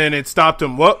 and then it stopped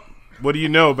him. What do you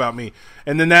know about me?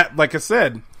 And then that, like I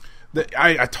said,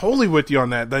 I totally with you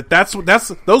on that. Those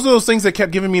are those things that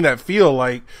kept giving me that feel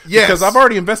like, because I've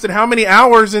already invested how many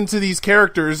hours into these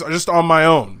characters just on my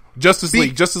own. Justice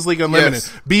League Unlimited,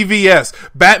 BVS,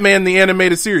 Batman the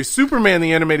animated series, Superman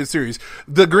the animated series,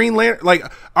 the Green Lantern. Like,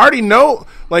 I already know,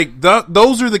 like,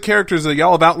 those are the characters that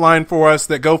y'all have outlined for us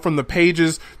that go from the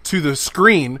pages to the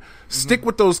screen. Stick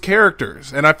with those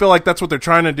characters, and I feel like that's what they're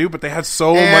trying to do. But they had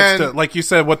so much to, like you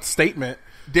said, what statement?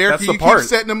 Derek, you keep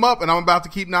setting them up, and I'm about to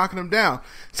keep knocking them down.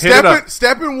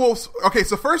 Steppenwolf's. Okay,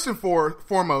 so first and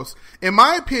foremost, in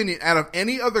my opinion, out of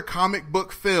any other comic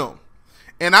book film,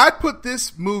 and I'd put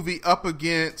this movie up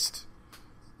against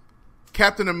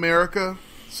Captain America,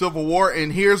 Civil War,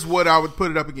 and here's what I would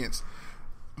put it up against.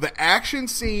 The action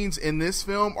scenes in this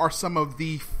film are some of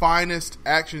the finest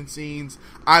action scenes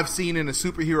I've seen in a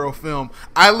superhero film.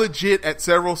 I legit at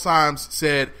several times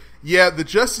said, yeah, the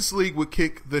Justice League would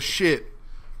kick the shit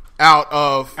out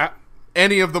of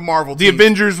any of the Marvel teams. The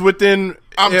Avengers within...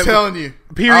 I'm telling you.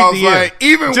 Period. I was like,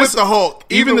 even with the Hulk.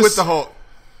 Even with the Hulk.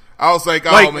 I was like,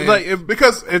 oh, man.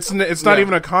 Because it's not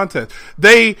even a contest.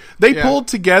 They pulled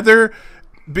together...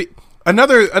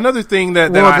 Another thing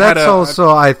that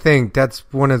I think that's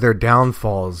one of their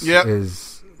downfalls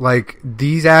is, like,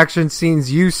 these action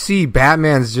scenes, you see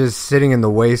Batman's just sitting in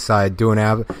the wayside doing...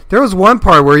 There was one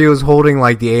part where he was holding,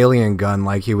 like, the alien gun,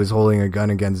 like he was holding a gun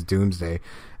against Doomsday.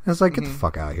 I was like, get the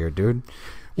fuck out of here, dude.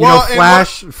 You know,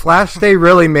 Flash, they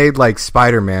really made like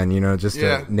Spider-Man, just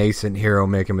a nascent hero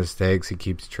making mistakes. He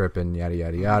keeps tripping, yada,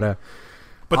 yada, yada.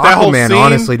 But that whole scene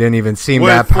honestly didn't even seem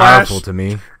that powerful to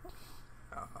me.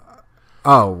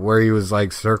 Oh, where he was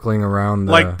like circling around.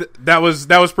 That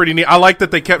was pretty neat. I like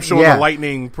that they kept showing the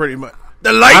lightning pretty much.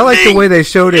 The lightning! I like the way they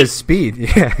showed his speed.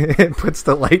 Yeah, it puts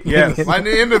the lightning in.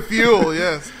 Lightning in the fuel,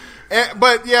 yes.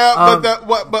 But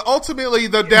ultimately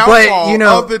the downfall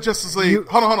of the Justice League.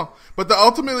 Hold on. But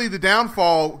ultimately the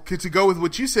downfall, to go with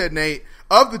what you said, Nate,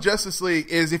 of the Justice League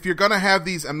is if you're going to have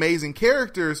these amazing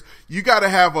characters, you got to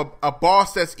have a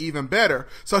boss that's even better.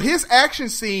 So his action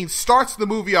scene starts the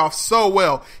movie off so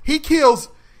well. He kills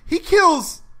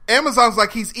Amazon's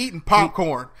like he's eating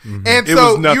popcorn. And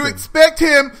so you expect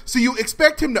him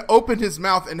to open his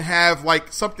mouth and have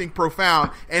like something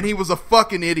profound, and he was a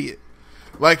fucking idiot.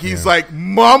 Like he's like,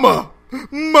 Mama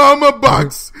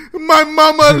Bucks. My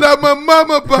mama love my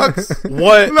Mama Bucks.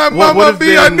 What? Let what Mama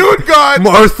be a nude god.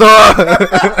 Martha.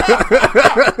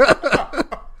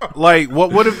 Like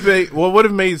what would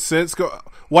have made sense?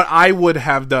 What I would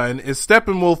have done is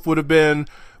Steppenwolf would have been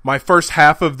my first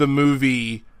half of the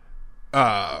movie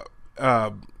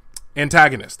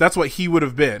antagonist. That's what he would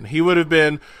have been. He would have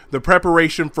been the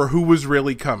preparation for who was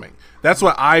really coming. That's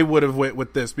what I would have went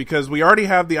with this, because we already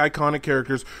have the iconic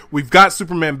characters. We've got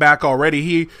Superman back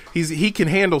already. He can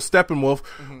handle Steppenwolf,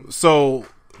 so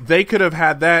they could have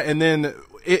had that, and then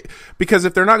because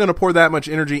if they're not going to pour that much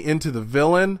energy into the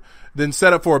villain, then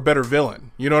set up for a better villain.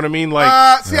 You know what I mean? Like,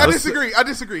 I disagree.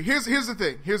 Here's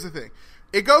the thing.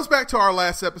 It goes back to our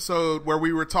last episode where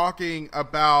we were talking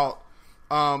about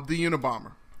the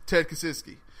Unabomber, Ted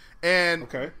Kaczynski, and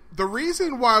the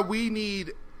reason why we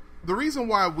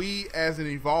as an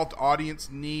evolved audience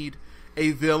need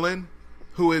a villain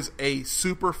who is a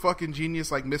super fucking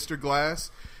genius like Mr.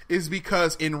 Glass is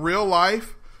because in real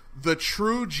life, the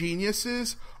true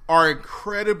geniuses are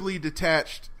incredibly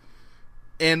detached,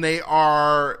 and they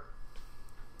are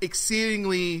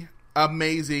exceedingly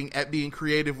amazing at being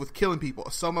creative with killing people.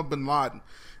 Osama bin Laden.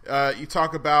 You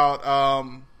talk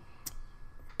about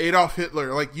Adolf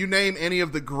Hitler. Like, you name any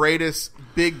of the greatest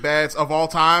big bads of all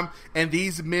time, and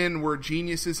these men were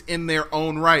geniuses in their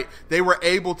own right. They were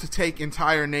able to take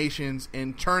entire nations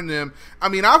and turn them. I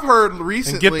mean, I've heard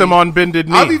recently... And get them on bended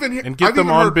knee.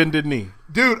 Bended knee.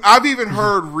 Dude, I've even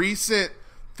heard recent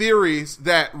theories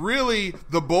that really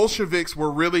the Bolsheviks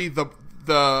were really the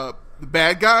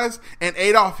bad guys, and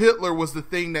Adolf Hitler was the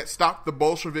thing that stopped the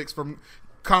Bolsheviks from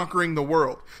conquering the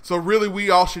world. So really,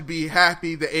 we all should be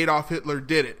happy that Adolf Hitler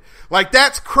did it. Like,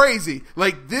 that's crazy.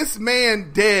 Like, this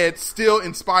man dead still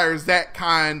inspires that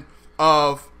kind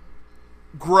of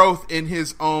growth in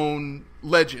his own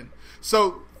legend.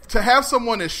 So to have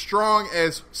someone as strong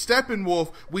as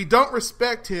Steppenwolf, we don't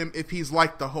respect him if he's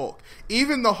like the Hulk.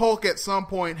 Even the Hulk at some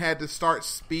point had to start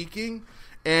speaking,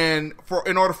 and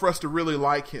in order for us to really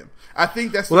like him. I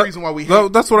think that's the reason why we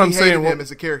hated him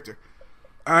as a character.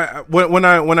 When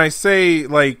I say,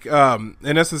 like, in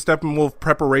essence, Steppenwolf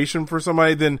preparation for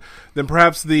somebody, then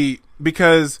perhaps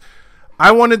because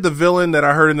I wanted the villain that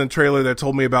I heard in the trailer that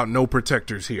told me about no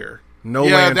protectors here, no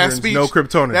lanterns, no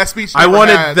Kryptonians. That speech I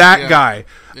wanted that guy.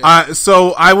 Yeah.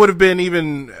 So I would have been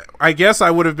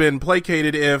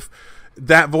placated if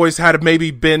that voice had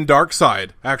maybe been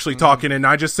Darkseid actually talking, and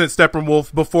I just sent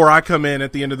Steppenwolf before I come in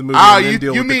at the end of the movie.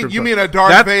 You mean a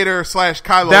Darth Vader /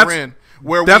 Kylo Ren?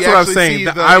 Where that's what I was saying.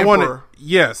 I wanted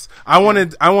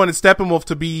Steppenwolf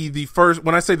to be the first.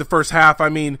 When I say the first half, I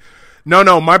mean, my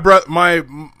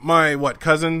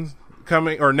cousin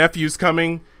coming or nephew's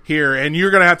coming here, and you're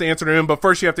gonna have to answer to him. But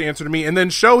first, you have to answer to me, and then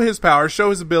show his power,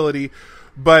 show his ability.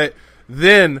 But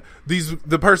then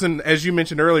the person, as you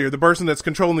mentioned earlier, the person that's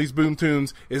controlling these boom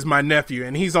tunes is my nephew,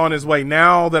 and he's on his way.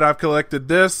 Now that I've collected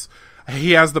this,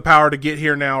 he has the power to get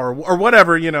here now, or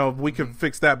whatever, we can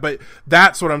fix that. But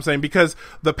that's what I'm saying, because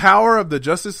the power of the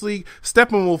Justice League,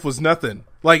 Steppenwolf was nothing.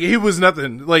 Like, he was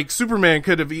nothing. Like, Superman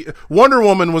could have, Wonder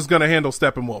Woman was going to handle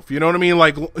Steppenwolf. You know what I mean?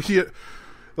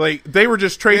 Like they were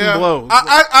just trading blows.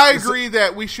 I agree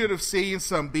that we should have seen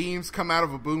some beams come out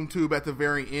of a boom tube at the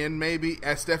very end, maybe,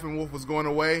 as Steppenwolf was going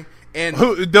away. And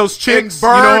those chicks, you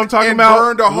know what I'm talking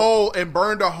about?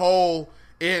 Burned a hole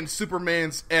in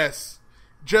Superman's S.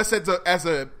 Just as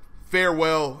a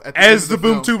farewell at the end of the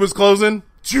boom tube was closing.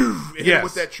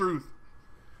 With that truth.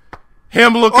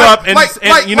 Him look up and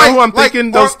you know who I'm thinking?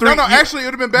 Those three. No, actually, it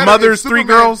would have been better. Mothers, three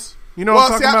girls. You know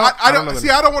what I'm talking about? I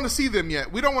don't want to see them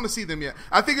yet. We don't want to see them yet.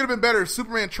 I think it would have been better if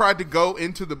Superman tried to go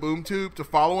into the boom tube to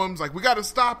follow him. It's like, we got to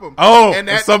stop him. Oh, and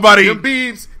somebody.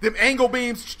 Them angle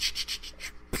beams.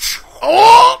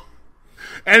 Oh!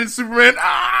 And Superman,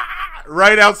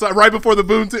 right outside, right before the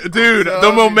boom tube. Dude,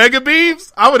 them Omega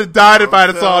beams? I would have died if I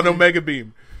had saw an Omega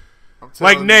beam.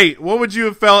 Like, Nate, what would you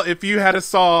have felt if you had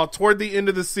saw toward the end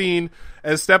of the scene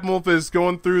as Steppenwolf is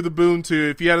going through the boom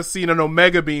tube, if you had seen an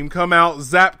Omega beam come out,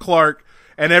 zap Clark,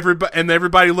 and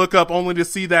everybody look up only to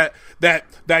see that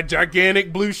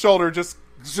gigantic blue shoulder just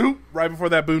zoop right before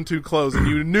that boom tube closed, and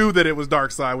you knew that it was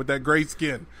Darkseid with that gray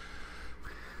skin.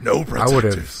 No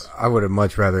protectors. I would have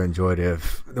much rather enjoyed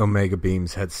if Omega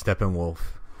beams had Steppenwolf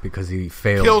because he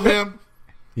failed. Killed him.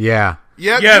 Yeah.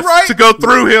 Yes, you're right. To go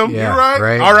through him. Yeah, you're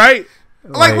right. All right.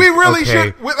 Like we really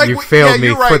should. You failed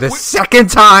me for the second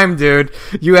time, dude.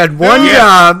 You had one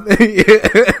job.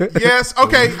 Yes.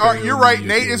 Okay. All right, you're right.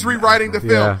 Nate is rewriting the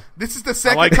film. Yeah. This is the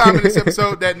second time in this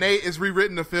episode that Nate is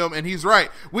rewritten the film, and he's right.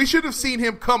 We should have seen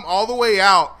him come all the way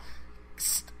out,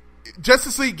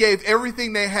 Justice League gave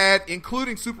everything they had,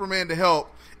 including Superman, to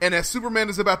help. And as Superman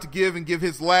is about to give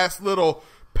his last little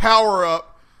power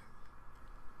up,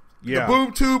 the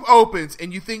boom tube opens,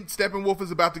 and you think Steppenwolf is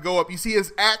about to go up. You see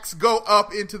his axe go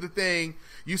up into the thing.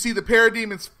 You see the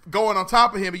parademons going on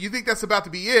top of him, and you think that's about to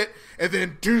be it. And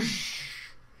then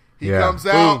he comes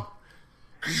out. Boom.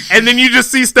 And then you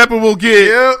just see Steppenwolf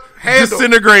get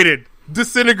disintegrated.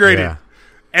 Yeah.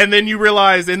 And then you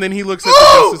realize, and then he looks at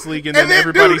the Justice League, and then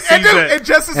everybody sees it.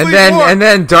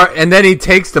 And then he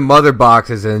takes the mother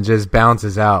boxes and just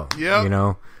bounces out. Yep. You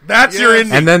know, that's your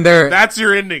ending. And then that's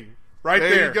your ending right there.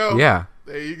 There you go. Yeah.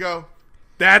 There you go.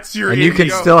 That's your and ending. you can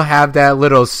still have that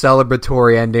little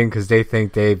celebratory ending because they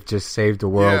think they've just saved the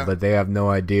world, but they have no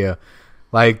idea.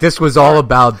 Like, this was all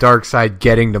about Darkseid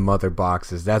getting the mother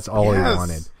boxes. That's all he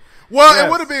wanted. Well, it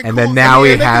would have been cool. And then now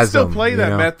he has them. Still play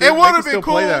that method. It would have been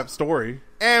cool. Play that story.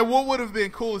 And what would have been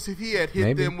cool is if he had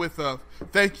hit them with a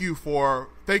thank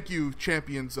you,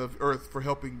 champions of Earth, for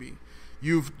helping me.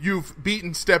 You've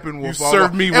beaten Steppenwolf. You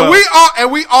served me well.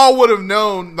 And we all would have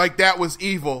known like that was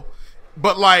evil.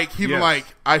 But like he was like,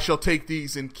 I shall take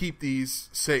these and keep these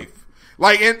safe.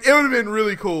 Like, and it would have been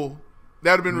really cool.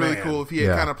 That would have been really cool if he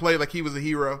had kind of played like he was a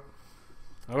hero.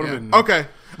 Been... Okay.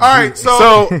 All right.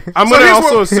 So I'm going to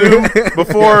also assume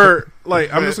before,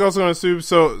 like, I'm just also going to assume.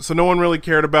 So no one really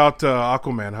cared about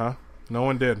Aquaman, huh? No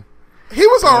one did. He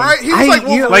was all right. He was like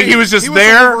Wolverine. Like he was just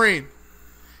there.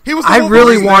 He was. I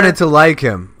really wanted to like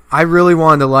him.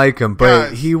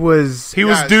 But he was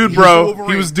dude, bro.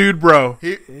 He was dude, bro.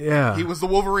 He was the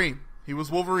Wolverine. He was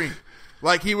Wolverine.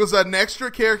 Like, he was an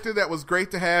extra character that was great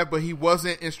to have, but he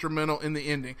wasn't instrumental in the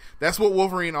ending. That's what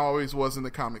Wolverine always was in the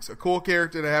comics. A cool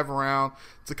character to have around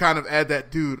to kind of add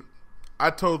that dude.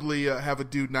 I'd totally have a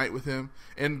dude night with him.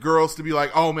 And girls to be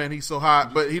like, oh, man, he's so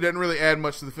hot. But he doesn't really add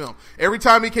much to the film. Every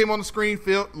time he came on the screen,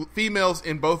 females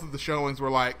in both of the showings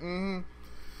were like,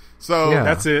 So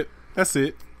that's it. That's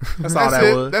all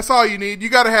that was. That's all you need. You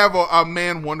got to have a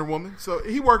man Wonder Woman. So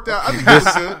he worked out. I think that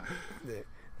was good.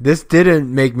 This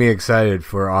didn't make me excited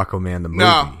for Aquaman the movie.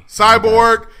 No,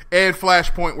 Cyborg and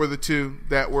Flashpoint were the two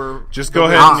that were. Just go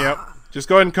ahead and just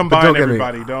go ahead and combine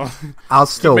everybody. I'll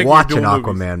still watch an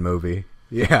Aquaman movie.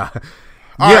 Yeah, right,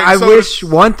 I wish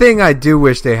one thing I do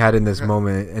wish they had in this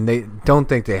moment, and they don't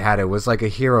think they had it, was like a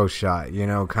hero shot. You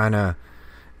know, kind of.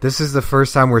 This is the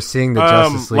first time we're seeing the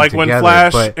Justice League like together.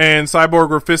 When Flash and Cyborg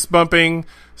were fist bumping,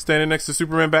 standing next to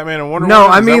Superman, Batman, and Wonder Woman. No,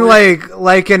 I mean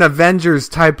like an Avengers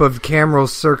type of camera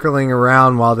circling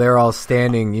around while they're all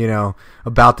standing, you know,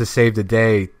 about to save the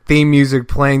day. Theme music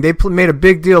playing. They made a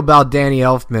big deal about Danny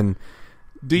Elfman.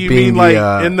 Do you mean like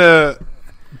in the...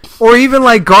 Or even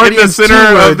like Guardians in the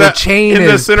center 2, of the chain in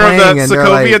the center of that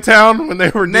Sokovia town when they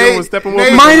were dealing with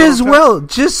Steppenwolf. Might as well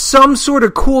just some sort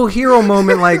of cool hero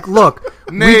moment. Like, look,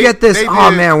 we get this.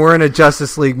 Oh man, we're in a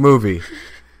Justice League movie.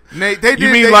 Nate,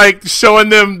 like showing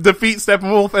them defeat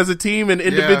Steppenwolf as a team and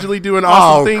individually doing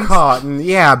awesome things? God,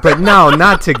 yeah, but no,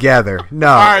 not together. No,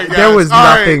 right, there was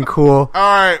nothing cool.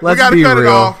 All right, let's we gotta be cut real. it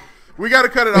off. We got to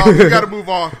cut it off. We got to move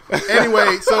on.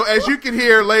 Anyway, so as you can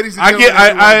hear, ladies and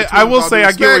gentlemen, I will say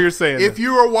I get what you're saying. If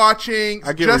you are watching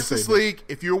Justice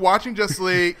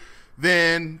League,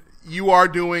 then you are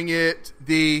doing it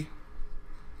the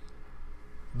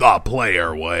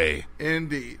player way.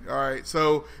 Indeed. All right.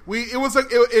 So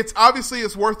it's obviously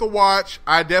it's worth a watch.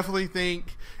 I definitely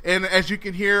think, and as you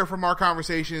can hear from our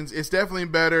conversations, it's definitely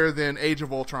better than Age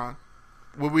of Ultron.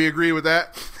 Would we agree with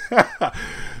that?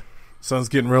 Sun's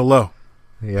getting real low.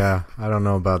 Yeah, I don't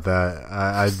know about that.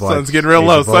 I'd watch Sun's getting real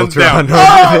low. Sun's down.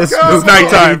 It's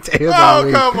nighttime.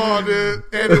 Come on, dude.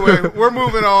 Anyway, we're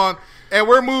moving on. And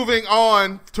we're moving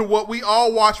on to what we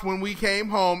all watched when we came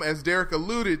home, as Derreck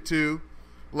alluded to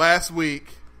last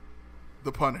week,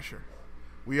 The Punisher.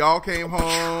 We all came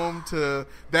home to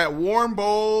that warm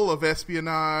bowl of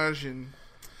espionage and,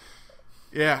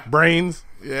 brains.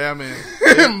 Yeah,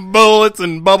 man. Bullets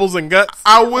and bubbles and guts.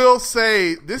 I will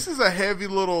say, this is a heavy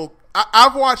little...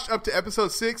 I've watched up to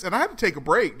episode 6, and I had to take a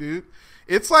break, dude.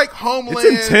 It's like Homeland.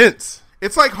 It's intense.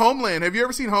 It's like Homeland. Have you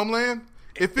ever seen Homeland?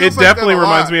 It definitely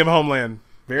reminds me of Homeland.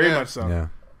 Very much so. Yeah.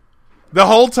 The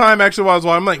whole time, actually, while I was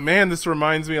watching, I'm like, man, this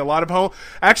reminds me a lot of Home.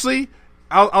 Actually,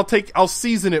 I'll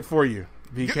season it for you,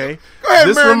 VK. Go ahead,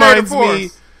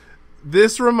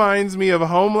 This reminds me of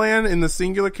Homeland in the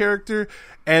singular character,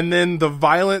 and then the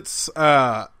violence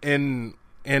and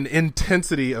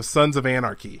intensity of Sons of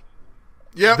Anarchy.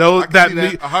 Yeah,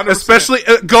 especially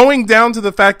going down to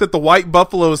the fact that the White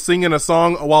Buffalo is singing a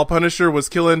song while Punisher was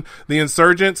killing the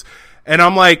insurgents, and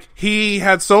I'm like, he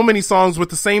had so many songs with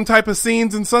the same type of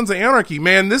scenes in Sons of Anarchy.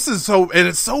 Man, this is and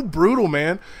it's so brutal,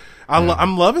 man.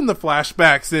 I'm loving the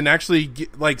flashbacks and actually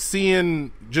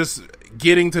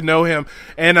getting to know him,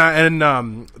 and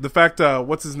the fact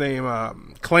what's his name,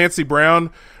 Clancy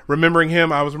Brown. Remembering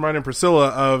him, I was reminding Priscilla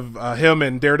of him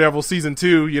in Daredevil season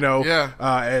 2.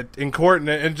 In court,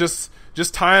 and just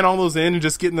tying all those in and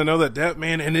just getting to know that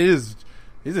man. And it's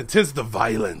intense. The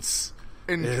violence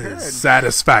is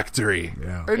satisfactory.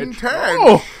 Yeah.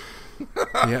 Intense.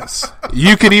 Yes,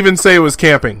 you could even say it was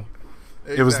camping.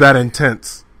 Exactly. It was that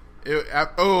intense.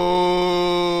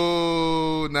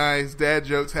 Nice dad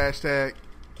jokes hashtag.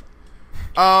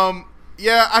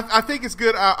 Yeah, I think it's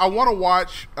good. I want to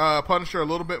watch Punisher a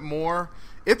little bit more.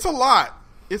 It's a lot.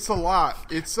 It's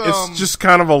just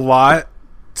kind of a lot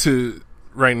to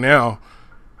right now.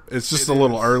 It's just a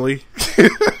little early.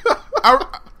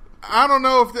 I don't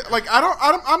know if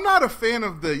I'm not a fan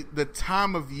of the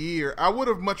time of year. I would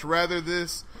have much rather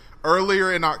this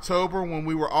earlier in October when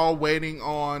we were all waiting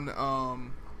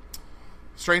on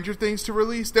Stranger Things to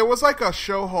release. There was like a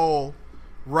show hole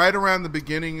right around the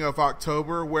beginning of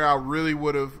October where I really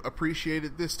would have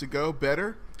appreciated this to go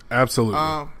better.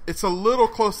 Absolutely. It's a little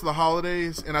close to the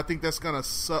holidays, and I think that's gonna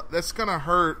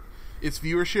hurt its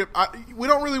viewership. We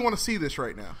don't really want to see this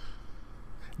right now.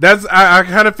 I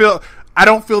kind of feel. I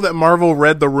don't feel that Marvel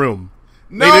read the room.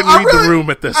 No, they didn't read the room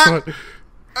at this point.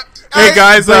 Hey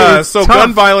guys, so tough.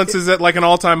 Gun violence is at like an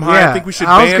all-time high. I think we should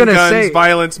ban guns,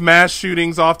 violence, mass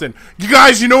shootings often. You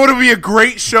guys, you know what would be a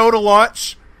great show to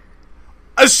launch?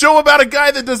 A show about a guy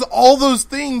that does all those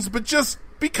things, but just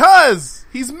because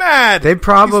he's mad. He's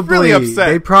really upset.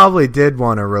 They probably did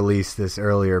want to release this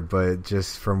earlier, but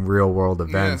just from real world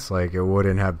events, like it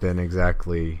wouldn't have been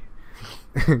exactly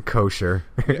kosher.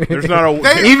 There's not a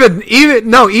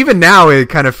even now it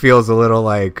kind of feels a little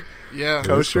like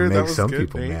kosher. That was some good,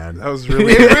 people mad. That was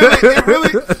really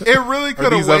it really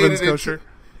could have waited. Kosher?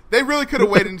 They really could have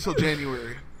waited until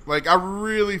January. Like, I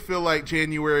really feel like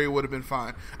January would have been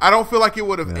fine. I don't feel like it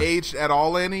would have aged at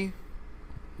all any.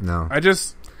 No.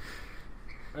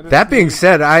 That being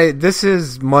said, this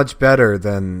is much better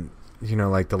than,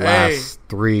 like the last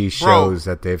 3 shows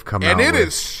that they've come out with. And it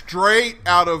is straight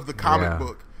out of the comic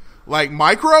book. Like,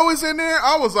 Micro is in there.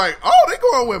 I was like, oh, they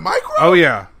going with Micro? Oh,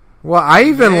 yeah. Well, I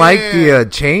even like the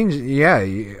change. Yeah.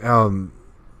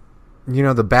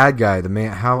 The bad guy, the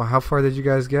man. How far did you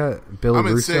guys get? Billy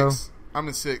Russo? I'm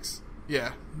in 6.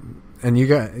 Yeah. And you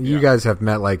guys have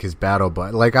met like his battle,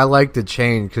 but like I like the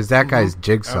change because that guy's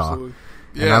Jigsaw. Absolutely.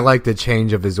 Yeah. And I like the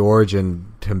change of his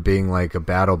origin to being like a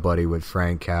battle buddy with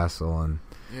Frank Castle, and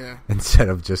instead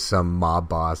of just some mob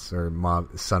boss or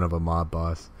son of a mob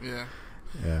boss. Yeah.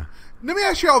 Yeah. Let me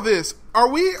ask y'all this: Are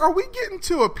we getting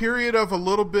to a period of a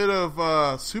little bit of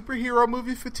superhero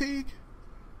movie fatigue?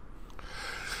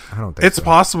 I don't think it's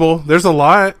possible. There's a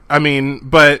lot. I mean,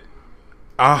 but.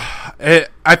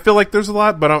 I feel like there's a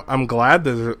lot, but I'm glad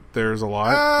that there's a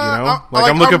lot.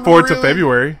 I'm looking forward to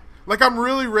February. Like, I'm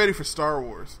really ready for Star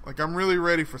Wars. Like, I'm really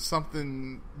ready for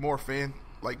something more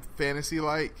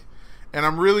fantasy-like. And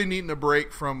I'm really needing a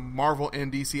break from Marvel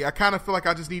and DC. I kind of feel like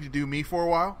I just need to do me for a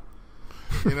while.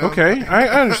 Okay, I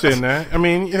understand that. I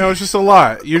mean, it's just a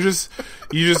lot. There's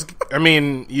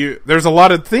a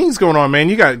lot of things going on, man.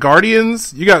 You got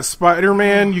Guardians, you got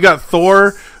Spider-Man, you got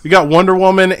Thor, you got Wonder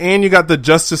Woman, and you got the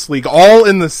Justice League all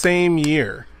in the same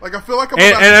year. Like, I feel like I'm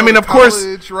of course,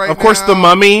 The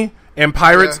Mummy and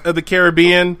Pirates of the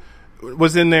Caribbean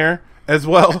was in there as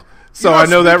well. So I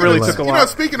know that really took a lot.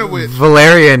 Speaking of which,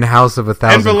 Valerian House of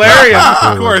 1,000. And Valerian,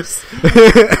 of course.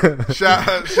 Shout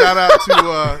out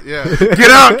to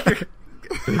Get out.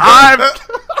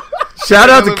 Shout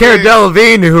out to Cara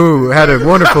Delevingne, who had a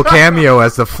wonderful cameo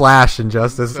as the Flash in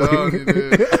Justice League.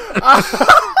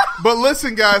 But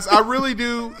listen, guys, I really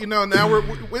do. Now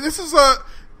this is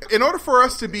in order for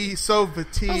us to be so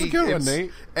fatigued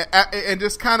and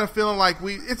just kind of feeling like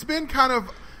it's been kind of.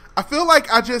 I feel like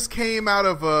I just came out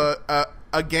of a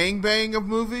gangbang of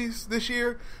movies this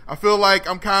year. I feel like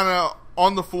I'm kind of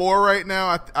on the floor right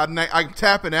now. I'm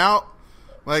tapping out.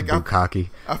 Like I'm cocky.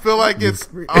 I feel like I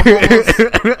feel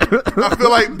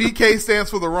like BK stands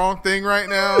for the wrong thing right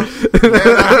now.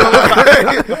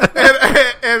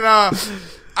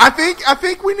 I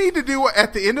think we need to do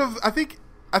at the end of. I think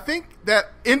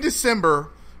that in December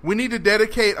we need to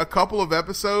dedicate a couple of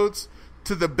episodes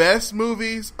to the best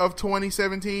movies of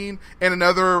 2017 and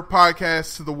another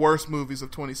podcast to the worst movies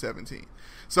of 2017.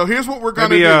 So here's what we're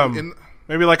going to do.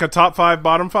 Maybe like a top 5,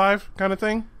 bottom 5 kind of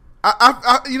thing?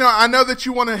 I know that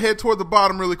you want to head toward the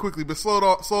bottom really quickly, but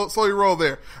slow your roll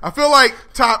there. I feel like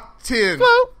top 10.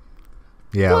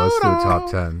 Yeah, let's do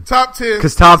top 10. Top 10.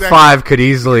 Because top 5 could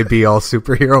easily be all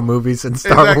superhero movies and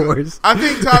Star Wars. I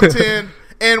think top 10.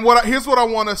 And here's what I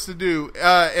want us to do.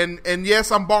 And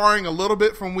yes, I'm borrowing a little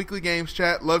bit from Weekly Games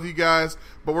Chat. Love you guys,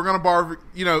 but we're gonna borrow.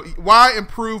 Why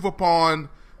improve upon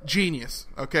genius?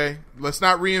 Okay, let's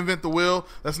not reinvent the wheel.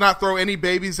 Let's not throw any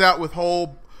babies out with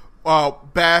whole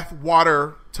bath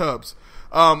water tubs.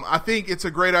 I think it's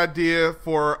a great idea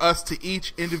for us to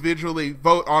each individually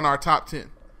vote on our top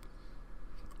 10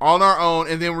 on our own,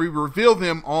 and then we reveal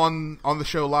them on the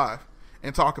show live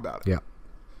and talk about it. Yeah.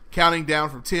 Counting down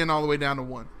from 10 all the way down to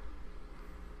 1.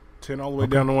 10 all the way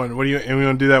down to 1. And we going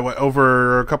to do that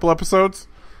over a couple episodes?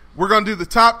 We're going to do the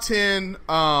top 10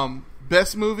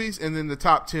 best movies and then the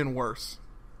top 10 worst.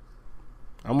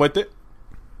 I'm with it.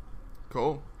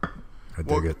 Cool. I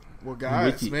dig it. Well,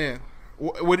 guys, man.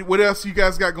 What else you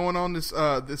guys got going on this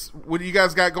what do you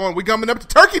guys got going? We coming up to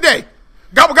Turkey Day.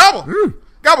 Gobble gobble.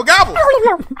 Gobble gobble.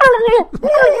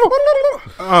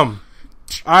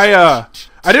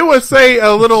 I did want to say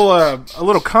a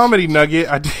little comedy nugget.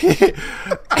 I did.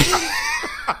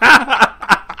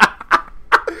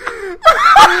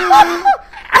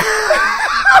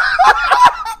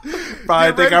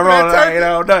 Probably think I wrote it. I ain't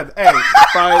know nothing. Hey,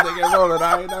 probably think I wrote it.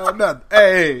 I ain't know nothing.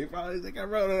 Hey, probably think I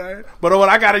wrote it. But what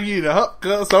I gotta use the hook,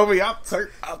 cuz homie,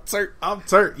 I'm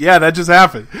turnt. Yeah, that just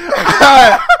happened.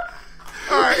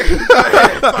 All right.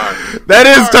 That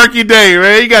is Turkey Day,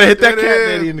 man. You gotta hit that cat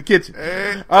daddy in the kitchen.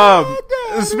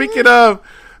 Speaking of,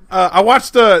 I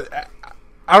watched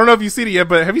I don't know if you've seen it yet,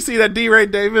 but have you seen that D. Ray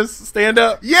Davis stand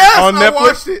up? Yes, on Netflix? I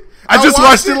watched it. I just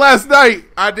watched it last night.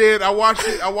 I did. I watched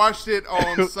it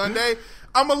on Sunday.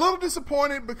 I'm a little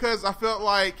disappointed because I felt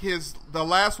like the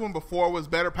last one before was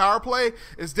better. Power Play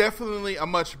is definitely a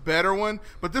much better one,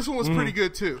 but this one was pretty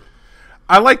good too.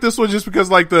 I like this one just because,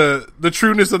 like, the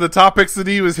trueness of the topics that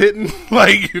he was hitting.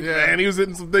 Like, man, he was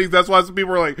hitting some things. That's why some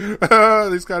people were like,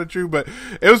 "These kind of true." But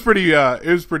it was pretty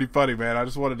funny, man. I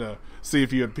just wanted to see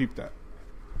if you had peeped that.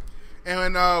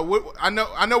 And I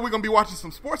know we're gonna be watching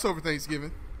some sports over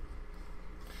Thanksgiving.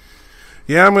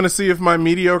 Yeah, I'm gonna see if my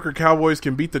mediocre Cowboys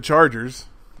can beat the Chargers.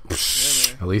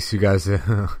 Yeah, at least you guys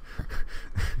didn't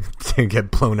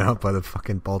get blown out by the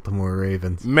fucking Baltimore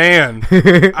Ravens. Man,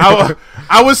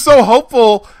 I was so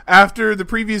hopeful after the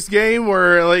previous game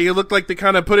where like it looked like they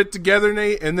kind of put it together,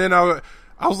 Nate, and then I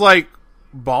was like,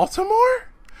 Baltimore,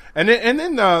 and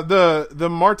then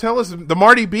the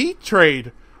Marty B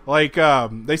trade. Like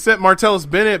they sent Martellus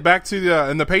Bennett back to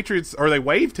and the Patriots, or they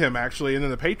waived him actually, and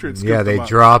then the Patriots. Yeah, they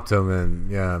dropped him,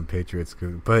 and Patriots.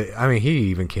 But I mean, he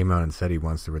even came out and said he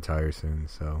wants to retire soon.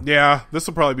 So yeah, this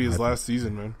will probably be his last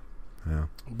season, man. Yeah,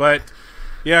 but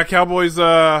yeah, Cowboys,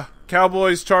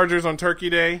 Chargers on Turkey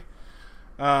Day,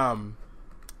 and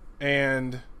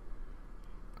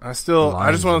I just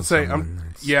want to say,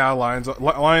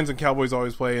 Lions and Cowboys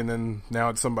always play, and then now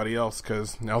it's somebody else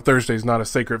because now Thursday's not a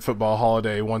sacred football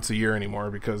holiday once a year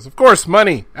anymore because, of course,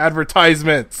 money,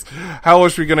 advertisements. How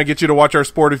else are we going to get you to watch our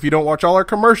sport if you don't watch all our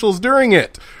commercials during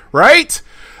it, right?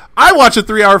 I watch a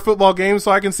 3-hour football game so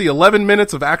I can see 11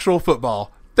 minutes of actual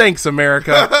football. Thanks,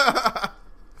 America.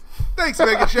 Thanks,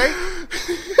 Mega Shake.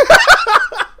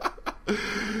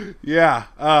 Yeah,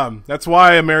 that's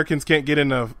why Americans can't get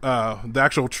into the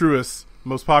actual truest,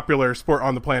 most popular sport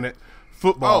on the planet,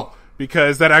 football,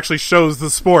 because that actually shows the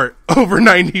sport over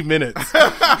 90 minutes.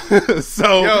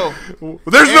 So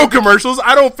there's no commercials.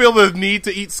 I don't feel the need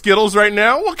to eat Skittles right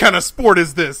now. What kind of sport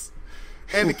is this?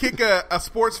 And to kick a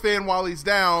sports fan while he's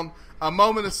down, a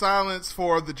moment of silence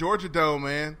for the Georgia Dome,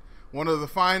 man. One of the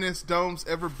finest domes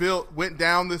ever built went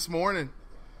down this morning.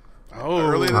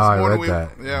 Early this morning,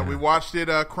 we watched it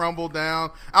crumble down.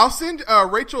 I'll send.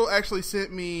 Rachel actually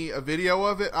sent me a video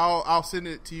of it. I'll send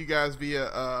it to you guys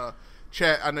via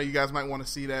chat. I know you guys might want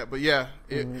to see that, but yeah.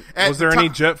 Was there any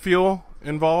jet fuel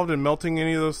involved in melting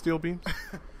any of those steel beams?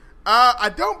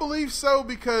 I don't believe so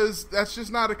because that's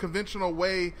just not a conventional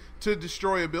way to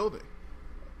destroy a building.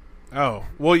 Oh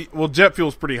well, jet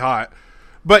fuel's pretty hot.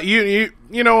 But you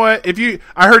know what?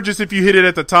 I heard just if you hit it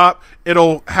at the top,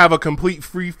 it'll have a complete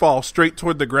free fall straight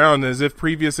toward the ground, as if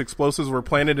previous explosives were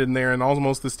planted in there, and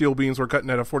almost the steel beams were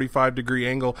cutting at a 45-degree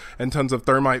angle, and tons of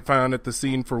thermite found at the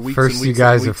scene for weeks. First, and weeks you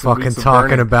guys and are weeks and fucking weeks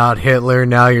talking about Hitler.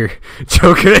 Now you're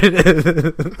joking.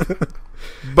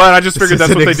 But I just figured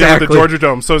that's what they did with the Georgia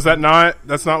Dome. So that's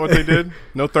not what they did?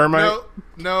 No thermite?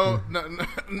 No.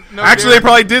 Actually, they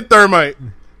probably did thermite.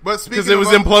 But because it was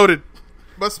imploded.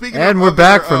 But and we're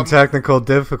back from technical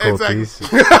difficulties.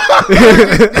 Exactly.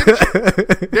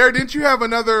 Derek, didn't you have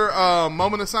another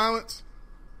moment of silence?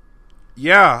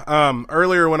 Yeah.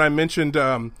 Earlier when I mentioned,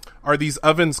 are these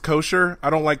ovens kosher? I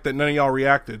don't like that none of y'all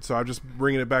reacted, so I'm just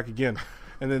bringing it back again.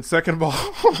 And then second of all,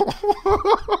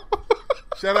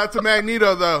 shout out to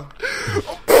Magneto though.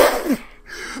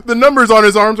 The numbers on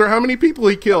his arms are how many people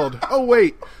he killed. Oh,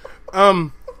 wait.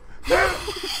 That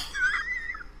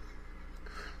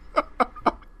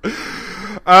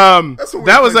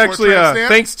was actually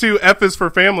thanks to F is for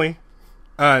family,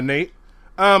 Nate.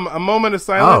 A moment of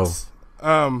silence.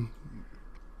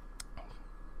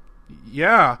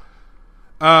 Yeah.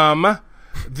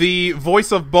 The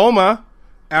voice of Bulma,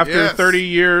 after 30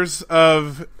 years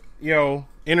of,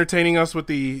 entertaining us with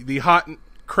the hot,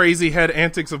 crazy head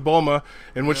antics of Bulma,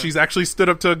 in which she's actually stood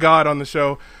up to a god on the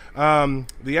show.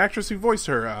 The actress who voiced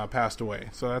her passed away,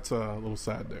 so that's a little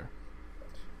sad there.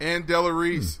 And Della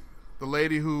Reese, the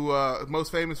lady who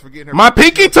most famous for getting her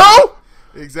pinky toe.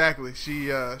 Exactly, she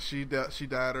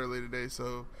died earlier today.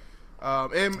 So,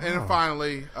 and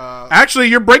finally, actually,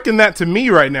 you're breaking that to me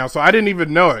right now, so I didn't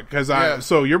even know it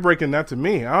so you're breaking that to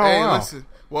me. Oh, hey, wow. Listen.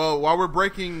 Well, while we're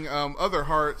breaking other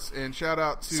hearts, and shout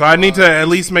out to... So I need to at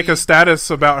least make a status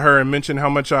about her and mention how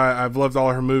much I've loved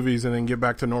all her movies, and then get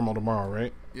back to normal tomorrow,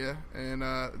 right? Yeah, and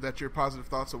that your positive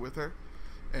thoughts are with her.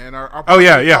 And our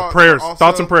prayers,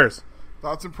 thoughts and prayers.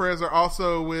 Thoughts and prayers are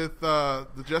also with the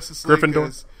Justice League.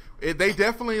 Gryffindor. They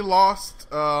definitely lost.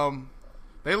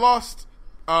 They lost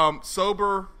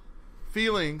sober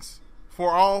feelings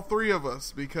for all three of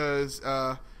us, because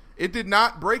it did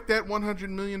not break that $100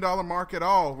 million mark at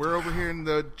all. We're over here in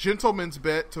the gentleman's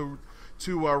bet to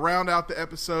round out the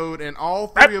episode, and all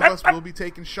three of us will be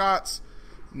taking shots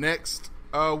next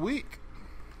week.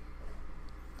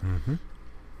 Mm-hmm.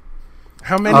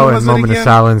 How many was and it moment again? Of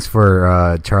silence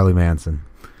for Charlie Manson.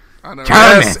 I know.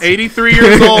 Yes, 83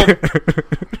 years old.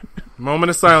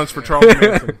 Moment of silence for Charlie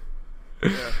Manson.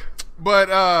 Yeah. But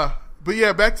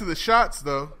yeah, back to the shots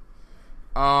though.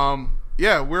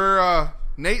 We're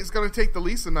Nate's gonna take the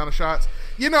least amount of shots.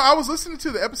 I was listening to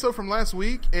the episode from last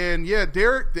week, and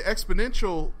Derek, the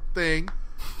exponential thing.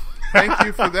 Thank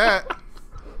you for that.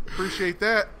 Appreciate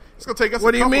that. It's gonna take us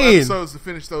a couple episodes to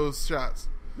finish those shots.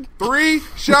 3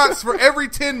 shots for every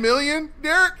 10 million,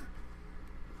 Derek.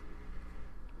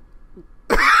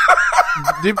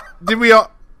 Did we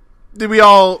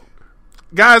all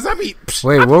guys?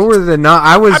 Wait, what were the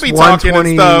I was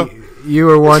 120. You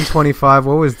were 125.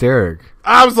 What was Derek?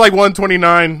 I was like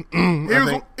 129.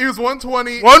 He was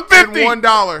 120. 150. And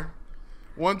 $1.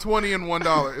 120 and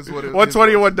 $1 is what it was.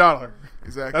 120 and $1.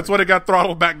 Exactly. That's what it got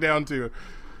throttled back down to.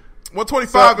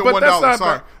 125 and $1.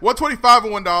 Sorry, 125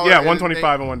 and $1. Yeah,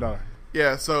 125 and $1.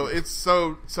 Yeah, so it's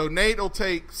so Nate will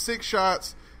take 6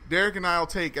 shots. Derek and I will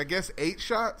take, I guess, 8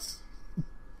 shots.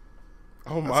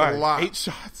 Oh my! That's a lot. 8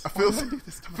 shots. I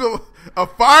feel a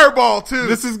fireball too.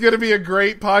 This is going to be a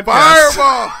great podcast.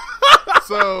 Fireball.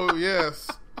 So yes,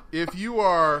 if you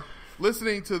are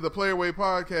listening to the Player Way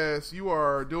podcast, you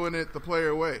are doing it the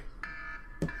Player Way,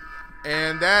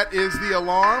 and that is the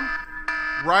alarm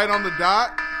right on the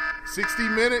dot. 60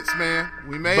 minutes, man.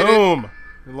 We made it. Boom.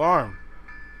 Alarm.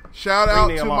 Shout out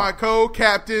to my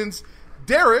co-captains,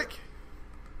 Derek.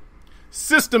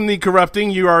 System the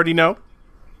Corrupting, you already know.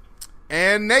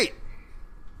 And Nate.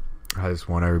 I just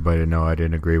want everybody to know I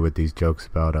didn't agree with these jokes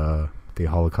about the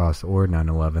Holocaust or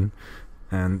 9/11.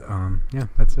 And,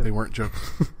 that's it. They weren't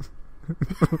jokes.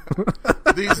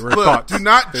 Look, do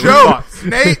not joke.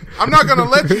 Nate, I'm not going to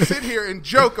let you sit here and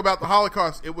joke about the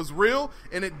Holocaust. It was real,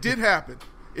 and it did happen.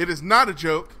 It is not a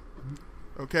joke.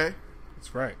 Okay?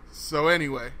 That's right. So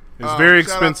anyway. It's very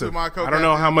expensive. I don't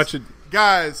know how much it...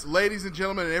 Guys, ladies and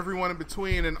gentlemen, and everyone in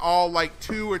between, and all like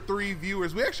 2 or 3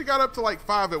 viewers. We actually got up to like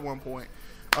 5 at one point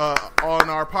on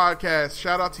our podcast.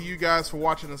 Shout out to you guys for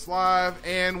watching us live.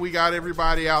 And we got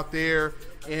everybody out there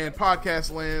in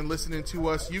podcast land listening to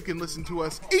us. You can listen to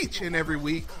us each and every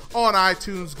week on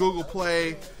iTunes, Google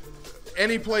Play,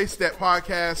 any place that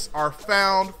podcasts are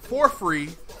found for free,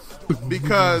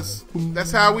 because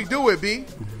that's how we do it, B.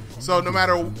 So no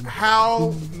matter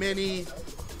how many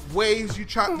ways you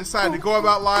decide to go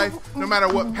about life, no matter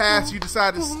what path you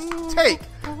decide to take,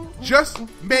 just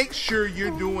make sure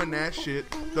you're doing that shit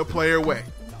the Player Way.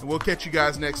 And we'll catch you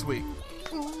guys next week.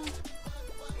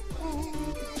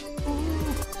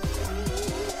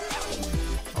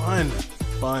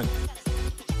 Fun.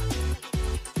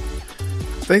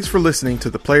 Thanks for listening to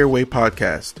the Player Way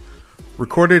podcast.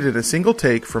 Recorded in a single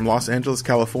take from Los Angeles,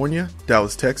 California,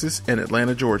 Dallas, Texas, and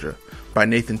Atlanta, Georgia, by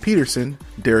Nathan Petersen,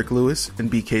 Derek Lewis,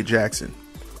 and BK Jackson.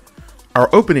 Our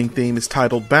opening theme is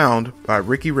titled Bound by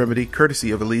Ricky Remedy, courtesy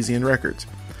of Elysian Records,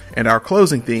 and our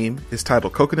closing theme is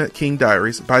titled Coconut King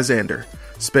Diaries by Xander,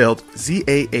 spelled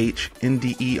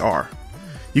Zahnder.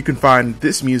 You can find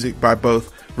this music by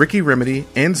both Ricky Remedy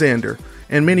and Xander,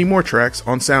 and many more tracks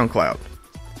on SoundCloud.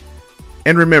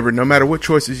 And remember, no matter what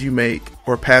choices you make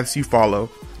or paths you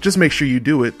follow, just make sure you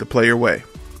do it the Player Way.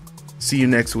 See you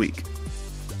next week.